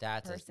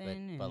That's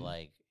person. but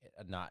like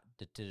not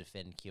to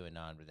defend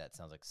QAnon, but that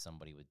sounds like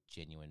somebody with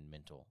genuine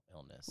mental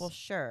illness. Well,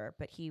 sure,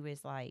 but he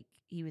was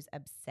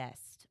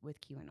obsessed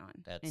with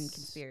QAnon and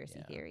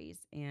conspiracy theories,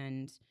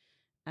 and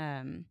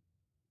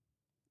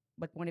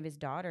like one of his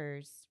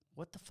daughters.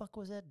 What the fuck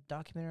was that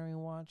documentary we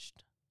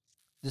watched?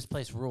 This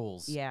Place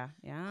Rules. Yeah.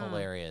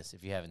 Hilarious.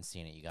 If you haven't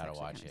seen it, you got to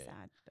watch it.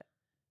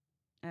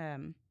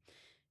 Sad,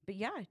 but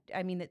yeah,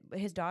 I mean,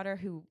 his daughter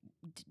who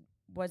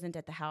wasn't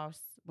at the house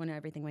when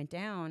everything went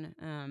down,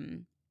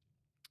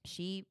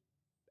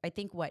 I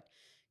think what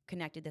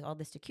connected all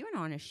this to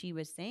QAnon is she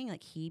was saying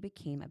like he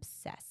became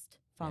obsessed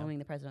following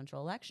the presidential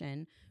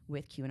election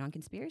with QAnon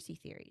conspiracy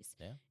theories.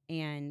 Yeah.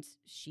 And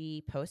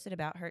she posted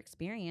about her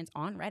experience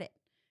on Reddit.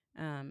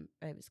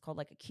 It was called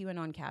like a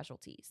QAnon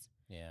casualties.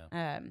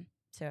 Yeah.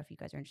 So if you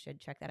guys are interested,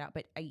 check that out.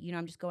 But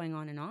I'm just going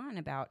on and on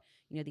about,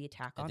 the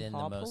attack on Paul Pelosi.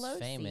 And then the most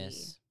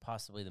famous,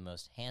 possibly the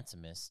most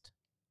handsomest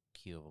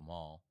Q of them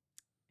all.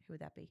 Who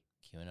would that be?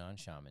 QAnon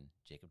shaman,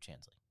 Jacob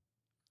Chansley.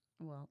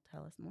 Well,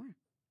 tell us more.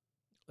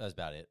 That's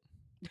about it.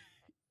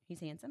 He's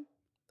handsome?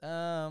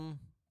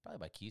 Probably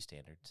by Q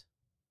standards.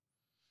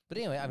 But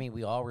anyway, I mean,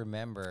 we all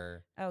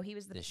remember. Oh, he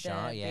was the bear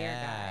guy.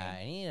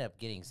 And he ended up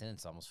getting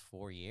sentenced almost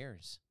 4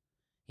 years.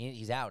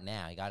 He's out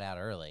now. He got out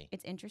early.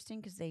 It's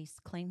interesting because they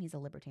claim he's a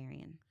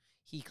libertarian.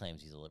 He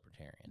claims he's a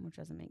libertarian. Which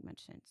doesn't make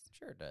much sense.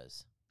 Sure it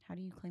does. How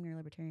do you claim you're a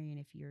libertarian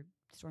if you're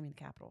storming the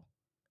Capitol?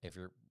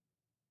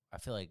 I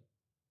feel like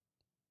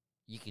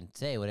you can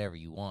say whatever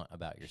you want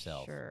about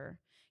yourself. Sure.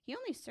 He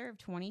only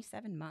served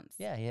 27 months.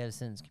 Yeah, he had his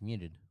sentence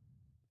commuted.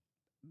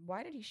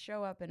 Why did he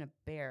show up in a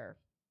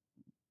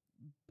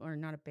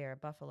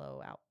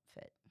buffalo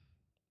outfit?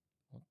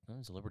 Well, he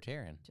was a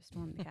libertarian. To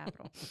storm the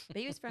Capitol. But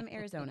he was from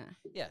Arizona.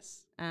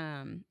 Yes.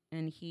 And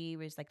he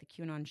was like the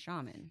QAnon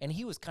shaman. And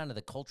he was kind of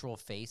the cultural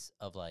face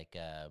of like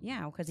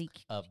because he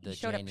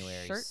showed January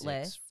up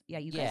shirtless. 6th. Yeah,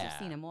 you guys have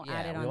seen him. We'll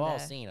add it on we've all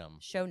seen him.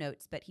 Show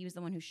notes. But he was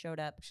the one who showed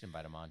up. We should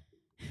invite him on.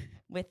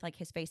 With like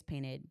his face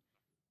painted,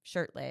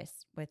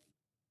 shirtless, with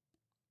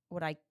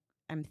what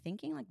I'm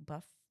thinking like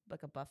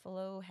a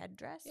buffalo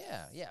headdress.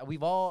 Yeah.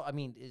 We've all. I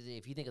mean,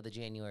 if you think of the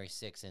January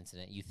 6th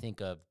incident, you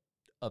think of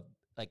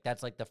like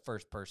that's like the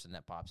first person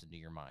that pops into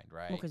your mind,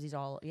 right? Well, because he's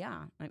all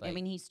I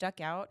mean, he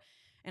stuck out,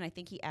 and I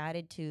think he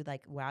added to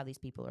like, wow, these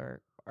people are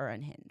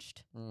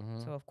unhinged.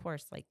 Mm-hmm. So of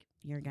course, like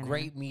you're gonna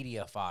great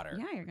media fodder.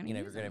 Yeah, you're gonna.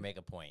 You're gonna make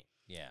a point.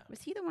 Yeah.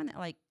 Was he the one that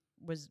like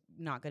was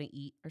not gonna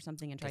eat or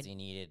something and tried? Because he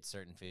needed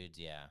certain foods.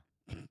 Yeah.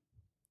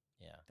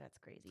 Yeah. That's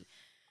crazy.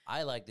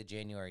 I like the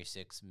January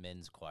 6th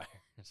men's choir.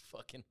 It's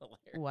fucking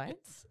hilarious. What?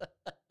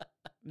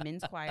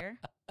 Men's choir?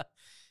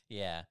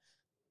 Yeah.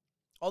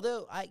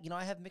 Although I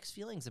have mixed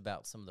feelings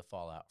about some of the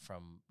fallout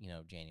from,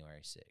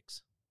 January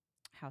 6th.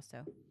 How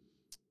so?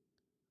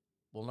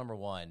 Well, number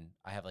one,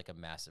 I have like a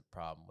massive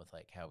problem with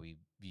like how we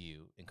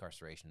view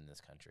incarceration in this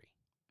country.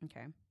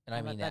 Okay. And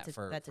I mean that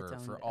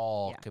for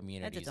all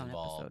communities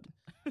involved.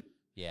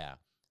 Yeah.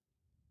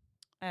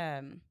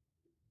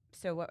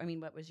 So what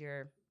was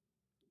your?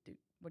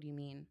 What do you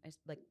mean?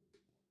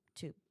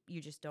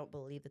 You just don't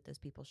believe that those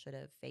people should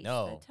have faced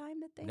the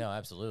time that they? No,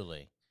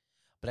 absolutely.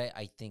 But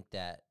I think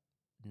that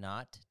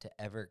not to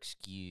ever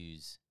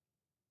excuse,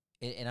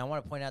 and I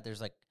want to point out,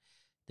 there's like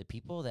the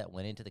people that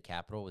went into the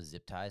Capitol with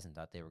zip ties and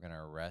thought they were going to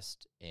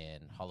arrest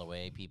and haul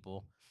away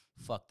people.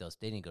 Fuck those.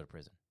 They didn't go to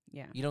prison.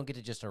 Yeah. You don't get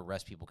to just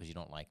arrest people because you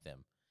don't like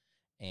them,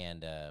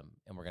 and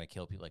we're going to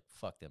kill people. Like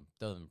fuck them.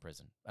 Throw them in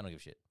prison. I don't give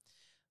a shit.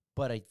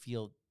 But I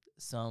feel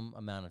some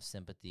amount of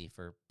sympathy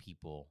for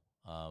people.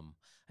 I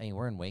mean,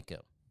 we're in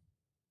Waco,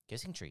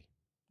 Kissing Tree.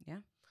 Yeah.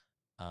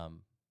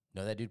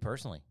 Know that dude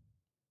personally.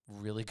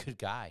 Really good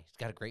guy. He's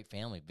got a great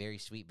family. Very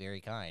sweet, very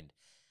kind.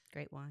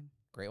 Great wine.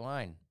 Great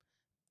wine.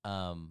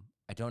 I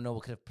don't know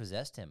what could have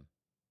possessed him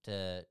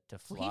to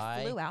fly. Well,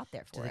 he flew out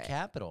there to the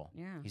Capitol.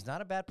 Yeah. He's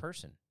not a bad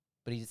person,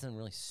 but he did something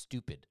really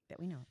stupid. That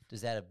we know.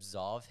 Does that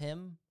absolve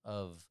him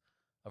of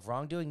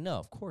wrongdoing? No,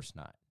 of course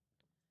not.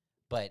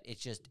 But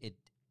it's just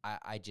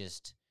I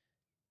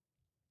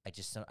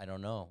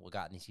don't know what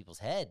got in these people's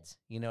heads.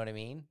 You know what I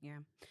mean? Yeah.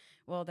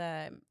 Well,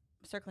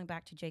 circling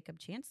back to Jacob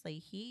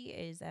Chansley, he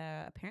is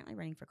apparently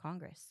running for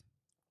Congress.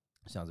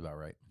 Sounds about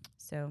right.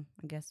 So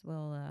I guess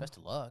we'll best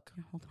of luck.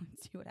 Hold on and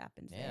see what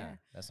happens. Yeah, there.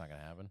 That's not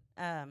gonna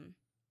happen.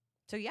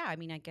 So yeah, I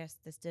mean, I guess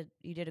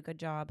you did a good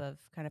job of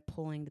kind of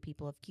pulling the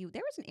people of Q.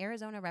 There was an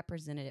Arizona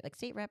representative, like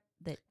state rep,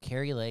 that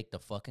Carrie Lake, the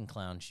fucking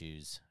clown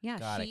shoes. Yeah,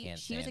 God, I can't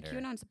she was a stand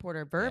her. QAnon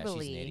supporter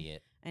verbally. Yeah, she's an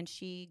idiot. And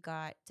she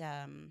got.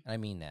 I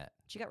mean that.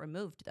 She got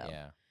removed though.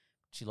 Yeah,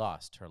 she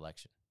lost her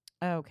election.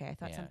 Oh, okay, I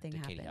thought something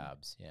happened. Katie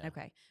Hobbs. Yeah.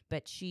 Okay,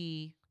 but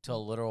she to a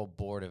literal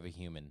board of a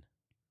human.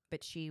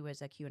 But she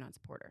was a QAnon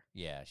supporter.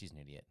 Yeah, she's an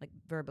idiot. Like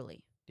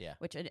verbally. Yeah.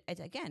 Which it's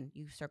again,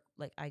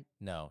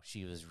 No,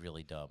 she was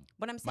really dumb.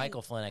 What I'm saying,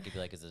 Michael Flynn, I could be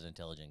like, is an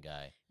intelligent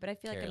guy. But I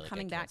feel like I'm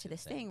coming back to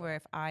this thing where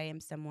if I am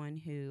someone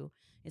who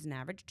is an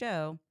average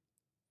Joe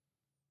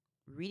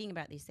reading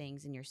about these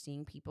things and you're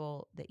seeing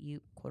people that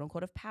you quote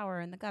unquote have power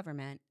in the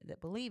government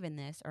that believe in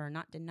this or are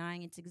not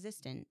denying its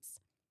existence,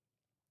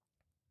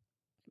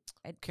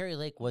 Carrie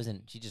Lake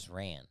wasn't. She just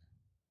ran.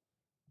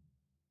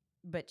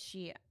 But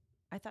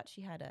I thought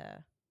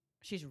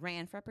she's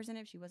ran for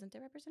representative. She wasn't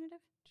the representative?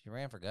 She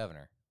ran for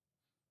governor.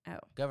 Oh.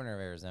 Governor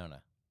of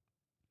Arizona.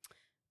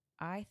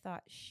 I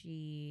thought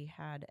she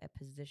had a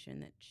position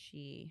that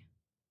she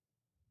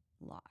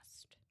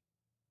lost.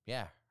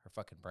 Yeah, her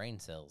fucking brain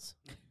cells.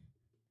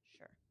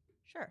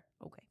 Sure.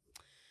 Okay.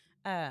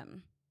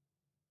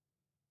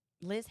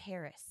 Liz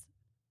Harris.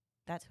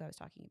 That's who I was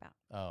talking about.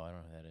 Oh, I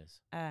don't know who that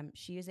is.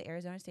 She is the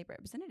Arizona State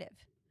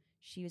Representative.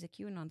 She was a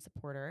QAnon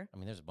supporter. I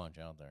mean, there's a bunch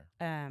out there.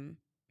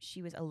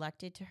 She was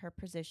elected to her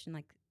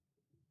position,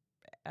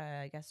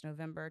 I guess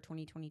November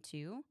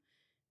 2022.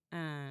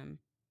 And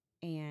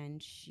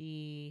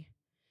she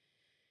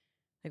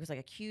was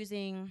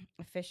accusing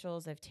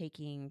officials of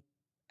taking,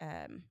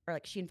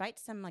 she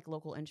invites some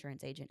local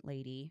insurance agent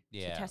lady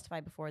to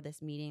testify before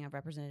this meeting of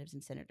representatives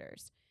and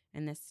senators.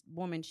 And this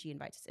woman she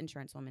invites, this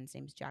insurance woman's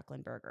name's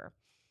Jacqueline Berger.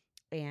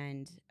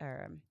 And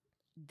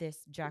this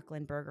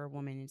Jacqueline Berger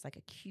woman is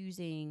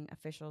accusing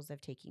officials of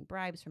taking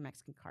bribes from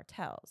Mexican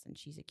cartels. And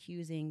she's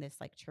accusing this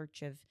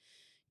Church of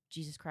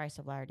Jesus Christ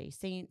of Latter-day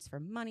Saints for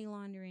money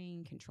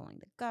laundering, controlling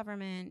the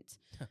government.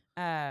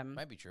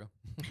 Might be true.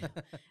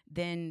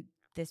 Then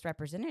this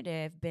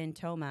representative, Ben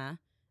Toma,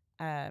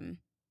 who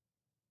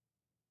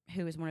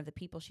is one of the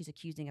people she's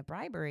accusing of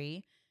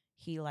bribery,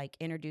 he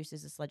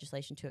introduces this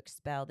legislation to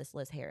expel this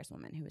Liz Harris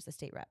woman, who is the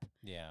state rep.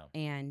 Yeah.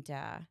 And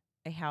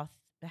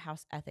the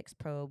House ethics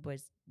probe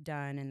was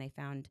done, and they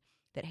found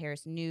that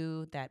Harris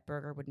knew that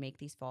Berger would make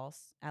these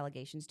false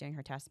allegations during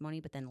her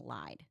testimony, but then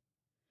lied.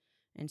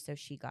 And so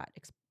she got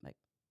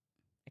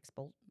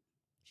expelled.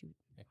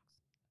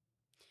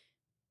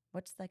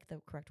 What's the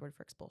correct word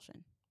for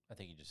expulsion? I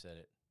think you just said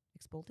it.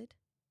 Expulted?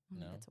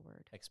 No, that's a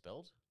word.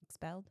 Expelled?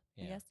 Expelled,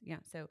 yeah. I guess. Yeah.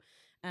 So,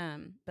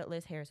 but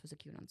Liz Harris was a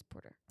QAnon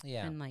supporter.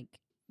 Yeah. And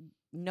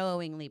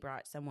knowingly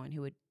brought someone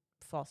who would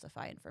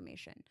falsify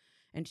information.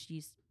 And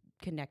she's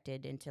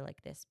connected into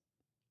this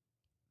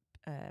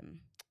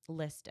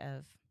list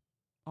of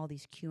all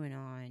these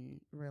QAnon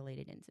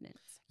related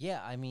incidents.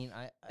 Yeah, I mean,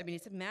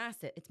 it's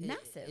massive. It's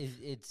massive.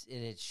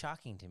 It's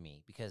shocking to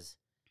me because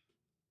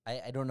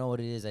I don't know what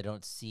it is. I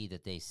don't see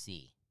that they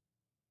see.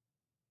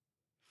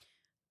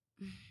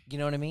 You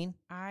know what I mean?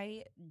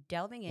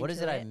 Delving into it. What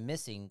is it I'm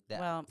missing?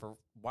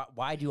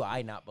 Why do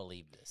I not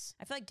believe this?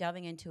 I feel like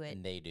delving into it,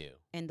 and they do,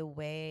 in the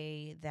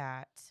way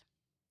that,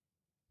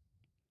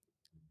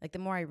 the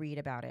more I read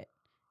about it,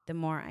 the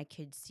more I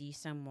could see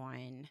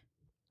someone.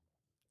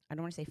 I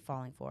don't want to say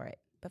falling for it,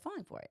 but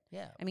falling for it.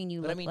 Yeah. I mean,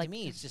 to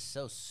me, it's just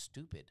so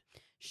stupid.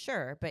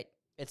 Sure, but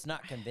it's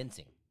not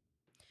convincing.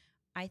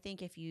 I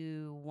think if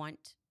you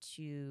want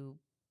to,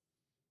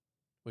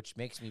 which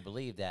makes me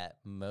believe that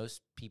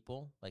most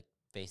people,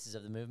 faces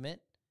of the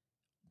movement,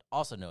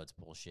 also know it's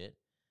bullshit,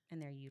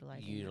 and they're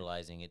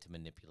utilizing it to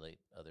manipulate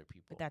other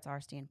people. But that's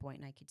our standpoint,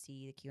 and I could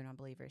see the QAnon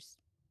believers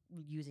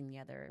using the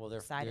other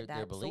side of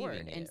that sword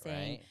and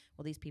saying, right?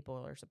 "Well, these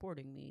people are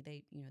supporting me.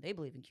 They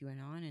believe in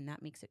QAnon, and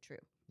that makes it true."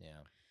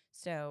 Yeah.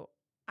 So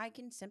I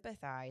can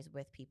sympathize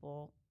with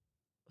people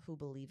who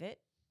believe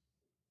it.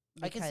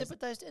 I can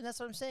sympathize, and that's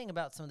what I'm saying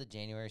about some of the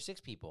January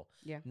 6 people.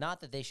 Yeah. Not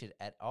that they should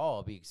at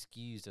all be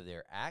excused of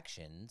their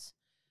actions,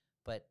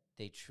 but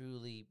they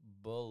truly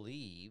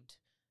believed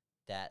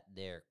that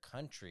their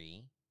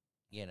country,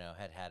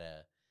 had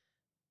a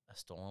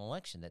stolen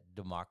election, that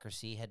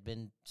democracy had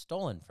been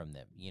stolen from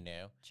them,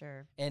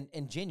 Sure.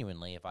 And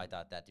genuinely, if I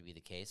thought that to be the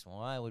case, well,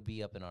 I would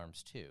be up in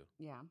arms too.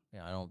 Yeah.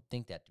 I don't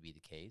think that to be the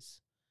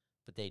case,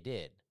 but they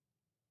did.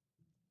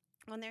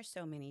 Well, and there's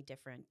so many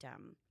different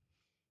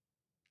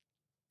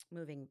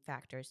moving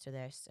factors to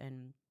this,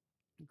 and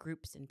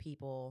groups and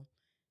people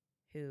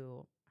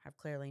who have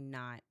clearly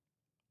not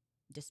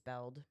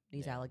dispelled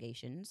these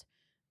allegations.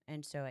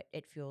 And so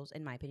it fuels,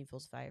 in my opinion,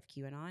 fuels the fire of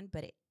QAnon,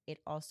 but it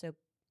also,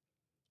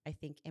 I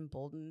think,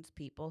 emboldens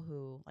people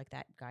who, like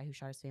that guy who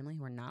shot his family,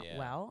 who are not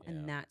well,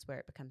 and that's where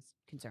it becomes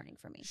concerning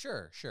for me.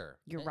 Sure.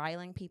 You're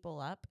riling people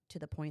up to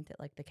the point that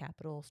the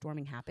Capitol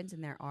storming happens,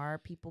 and there are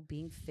people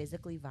being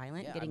physically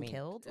violent, getting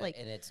killed. And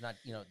it's not,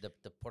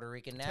 the Puerto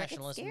Rican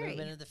nationalist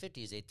movement of the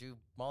 50s. They threw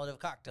Molotov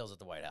cocktails at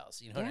the White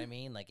House. You know what I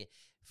mean?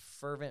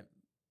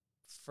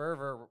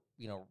 Fervor,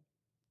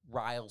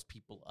 riles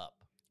people up.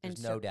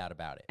 There's no doubt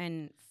about it.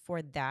 And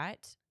for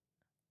that,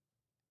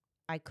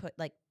 I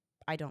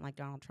don't like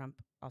Donald Trump.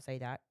 I'll say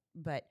that,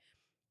 but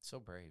so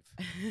brave.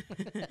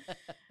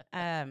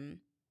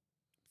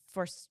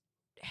 For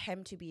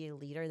him to be a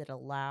leader that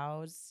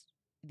allows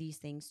these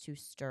things to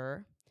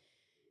stir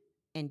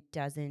and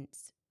doesn't,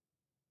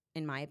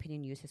 in my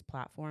opinion, use his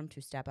platform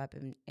to step up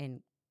and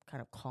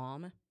kind of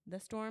calm the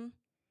storm.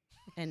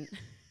 And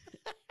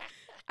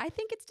I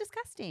think it's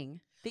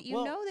disgusting that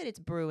know that it's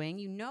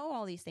brewing.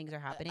 All these things are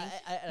happening.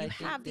 I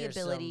have the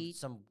ability.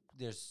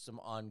 There's some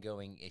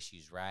ongoing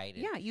issues, right?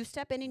 Yeah, you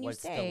step in and you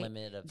say, the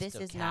limit of this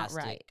is not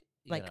right.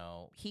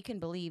 He can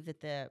believe that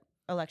the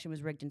election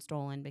was rigged and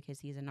stolen because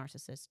he's a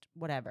narcissist,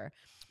 whatever.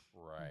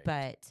 Right.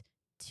 But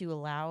to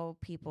allow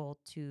people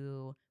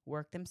to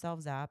work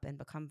themselves up and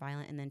become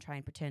violent and then try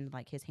and pretend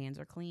like his hands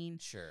are clean.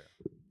 Sure.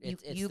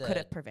 You could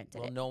have prevented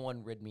it. Well, no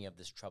one rid me of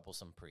this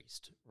troublesome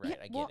priest. Right.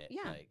 Yeah, I get it.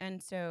 Yeah. Like,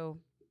 and so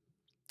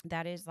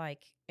that is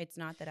like, it's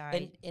not that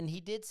I. And he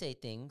did say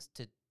things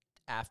to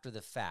after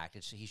the fact.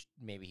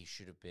 He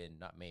should have been,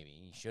 not maybe,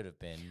 he should have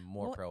been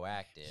more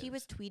proactive. He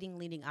was tweeting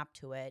leading up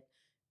to it,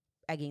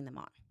 egging them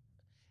on.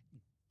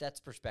 That's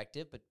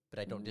perspective, but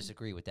I don't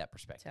disagree with that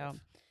perspective. So,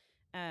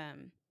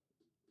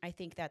 I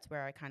think that's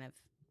where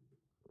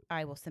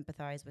I will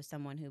sympathize with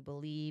someone who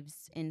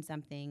believes in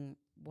something,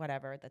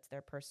 whatever, that's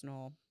their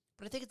personal.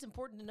 But I think it's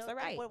important to know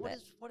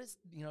what is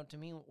to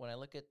me, when I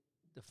look at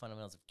the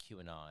fundamentals of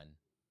QAnon,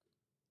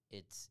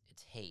 it's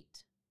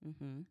hate,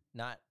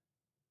 not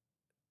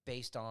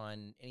based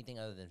on anything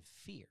other than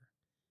fear.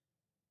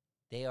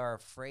 They are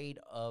afraid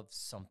of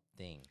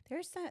something.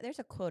 There's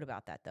a quote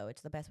about that, though.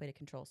 It's the best way to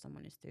control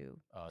someone is through.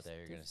 Oh,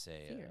 you're going to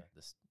say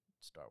the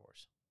Star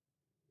Wars.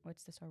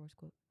 What's the Star Wars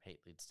quote?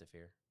 Hate leads to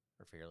fear,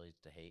 or fear leads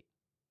to hate.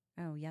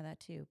 Oh, yeah, that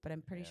too. But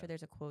I'm pretty sure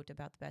there's a quote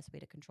about the best way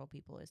to control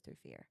people is through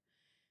fear.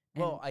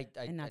 Well, I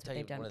tell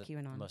you, one of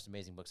the most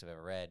amazing books I've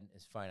ever read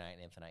is Finite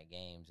and Infinite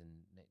Games, and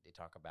they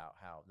talk about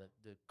how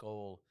the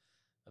goal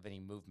of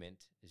any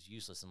movement is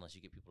useless unless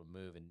you get people to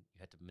move, and you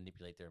have to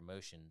manipulate their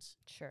emotions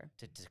to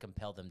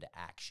compel them to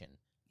action.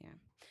 Yeah.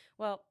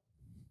 Well,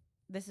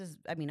 this is,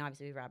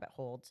 obviously we rabbit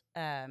holed,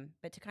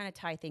 but to kind of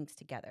tie things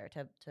together,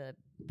 to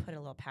put a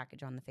little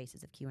package on the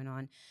faces of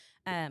QAnon,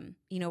 on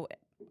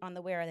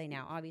the where are they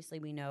now? Obviously,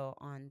 we know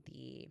on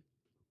the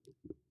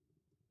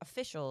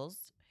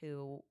officials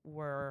who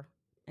were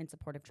in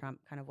support of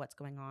Trump, kind of what's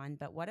going on.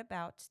 But what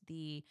about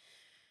the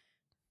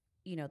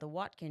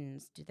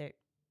Watkins?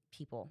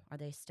 People, are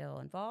they still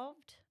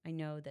involved? I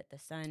know that the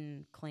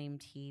son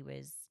claimed he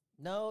was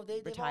they've all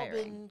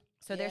been,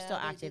 so they're still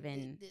active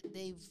in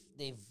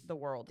they've the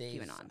world of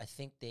QAnon. I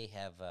think they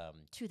have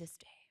to this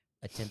day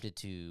attempted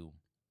to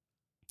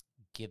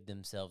give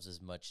themselves as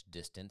much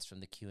distance from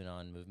the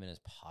QAnon movement as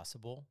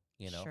possible.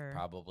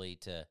 Probably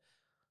to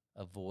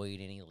avoid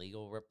any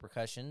legal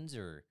repercussions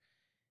or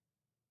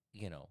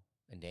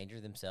endanger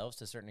themselves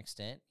to a certain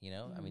extent.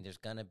 There's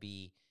gonna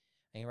be.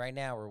 Right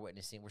now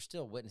we're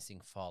still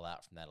witnessing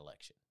fallout from that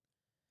election.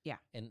 Yeah.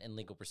 And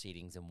legal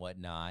proceedings and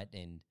whatnot.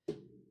 And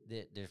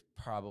there's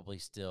probably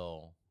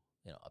still,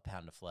 a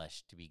pound of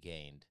flesh to be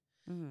gained.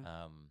 Mm-hmm.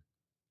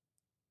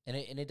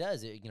 And it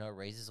does, it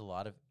raises a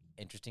lot of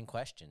interesting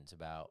questions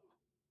about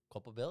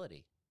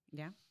culpability.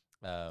 Yeah.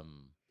 Well,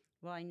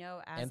 I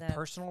know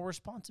personal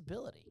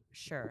responsibility.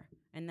 Sure.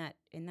 And that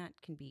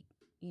can be,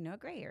 a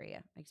gray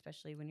area,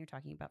 especially when you're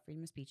talking about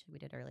freedom of speech that we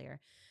did earlier.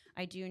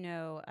 I do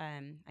know,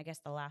 I guess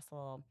the last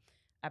little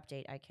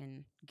update I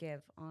can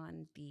give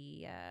on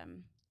the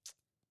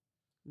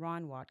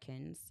Ron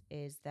Watkins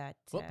is that...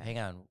 hang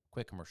on,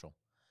 quick commercial.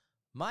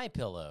 My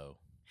Pillow.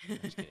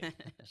 Just kidding.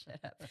 Shut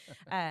up.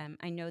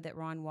 I know that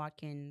Ron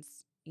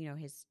Watkins,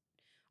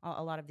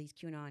 a lot of these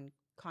QAnon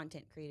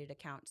content created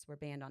accounts were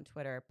banned on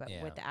Twitter, but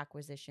with the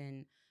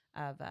acquisition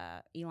of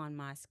Elon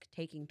Musk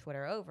taking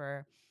Twitter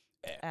over...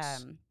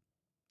 X.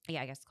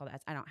 I guess it's called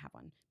X. I don't have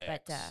one,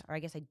 X. but or I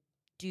guess I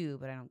do,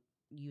 but I don't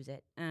use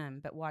it.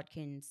 But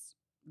Watkins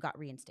got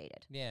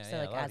reinstated. Yeah, so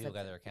a lot of people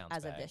got their accounts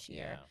as back. of this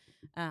year.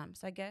 Yeah.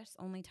 So I guess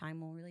only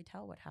time will really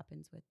tell what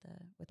happens with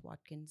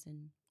Watkins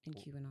and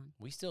QAnon.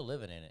 We still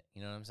living in it.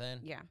 You know what I'm saying?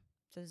 Yeah.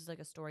 So this is like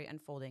a story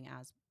unfolding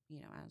as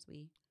as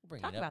we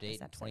bring talk an about update this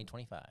in episode.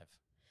 2025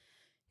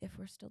 if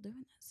we're still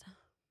doing this.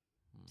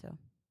 So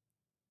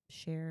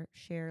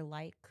share,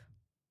 like,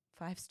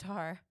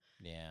 5-star.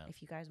 Yeah.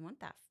 If you guys want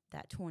that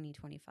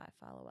 2025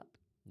 follow up.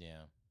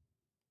 Yeah.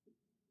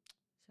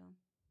 So,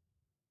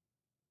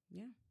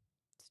 yeah,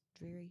 it's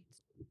dreary.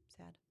 It's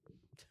sad.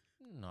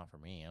 Not for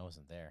me. I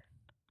wasn't there.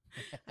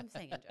 I'm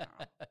saying in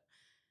general.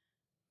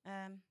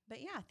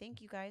 But yeah,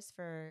 thank you guys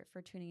for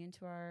tuning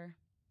into our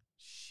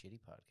shitty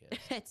podcast.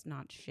 It's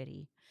not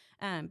shitty.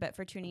 But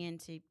for tuning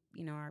into,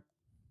 our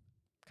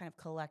kind of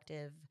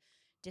collective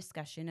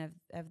discussion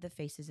of the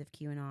faces of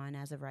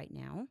QAnon as of right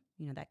now.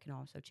 That can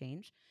also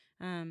change.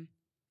 And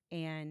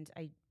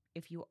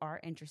if you are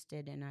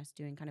interested in us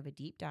doing kind of a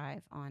deep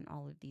dive on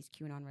all of these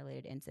QAnon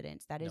related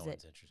incidents, that is it. No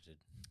one's interested.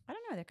 I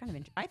don't know. They're kind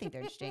of, I think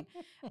they're interesting.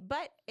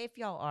 But if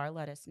y'all are,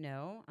 let us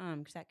know.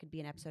 Because that could be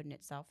an episode in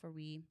itself where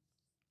we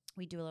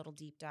do a little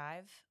deep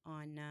dive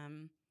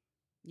on,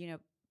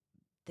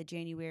 the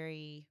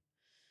January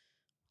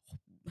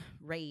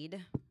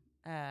raid.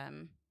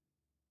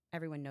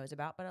 Everyone knows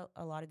about, but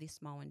a lot of these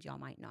small ones y'all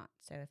might not.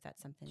 So if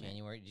that's something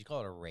January, did you call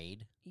it a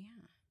raid? Yeah.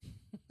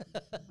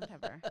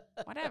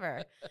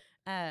 Whatever.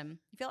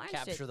 If y'all are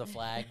interested, capture the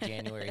flag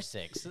January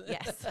 6th.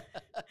 Yes.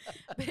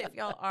 But if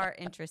y'all are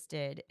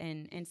interested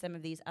in some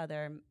of these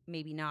other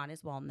maybe not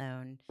as well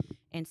known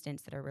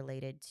incidents that are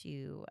related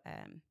to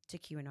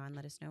QAnon,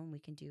 let us know and we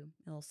can do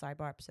a little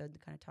sidebar episode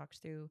that kind of talks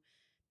through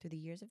the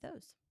years of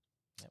those.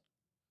 Yep.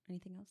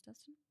 Anything else,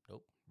 Dustin?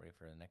 Nope. Ready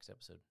for the next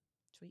episode.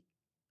 Sweet.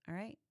 All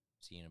right.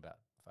 See you in about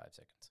 5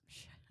 seconds.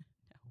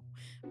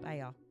 No. Bye,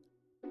 y'all.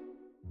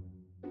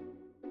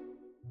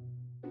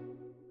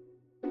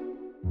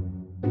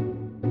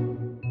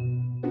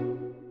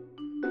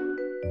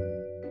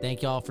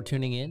 Thank y'all for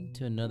tuning in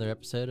to another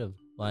episode of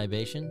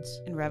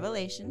Libations and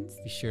Revelations.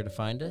 Be sure to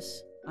find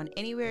us on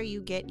anywhere you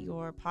get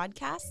your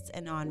podcasts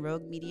and on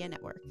Rogue Media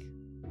Network.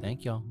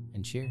 Thank y'all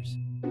and cheers.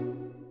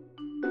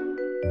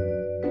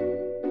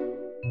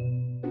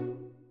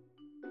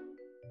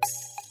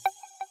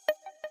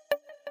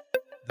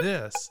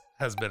 This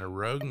has been a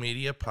Rogue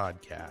Media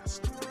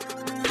podcast.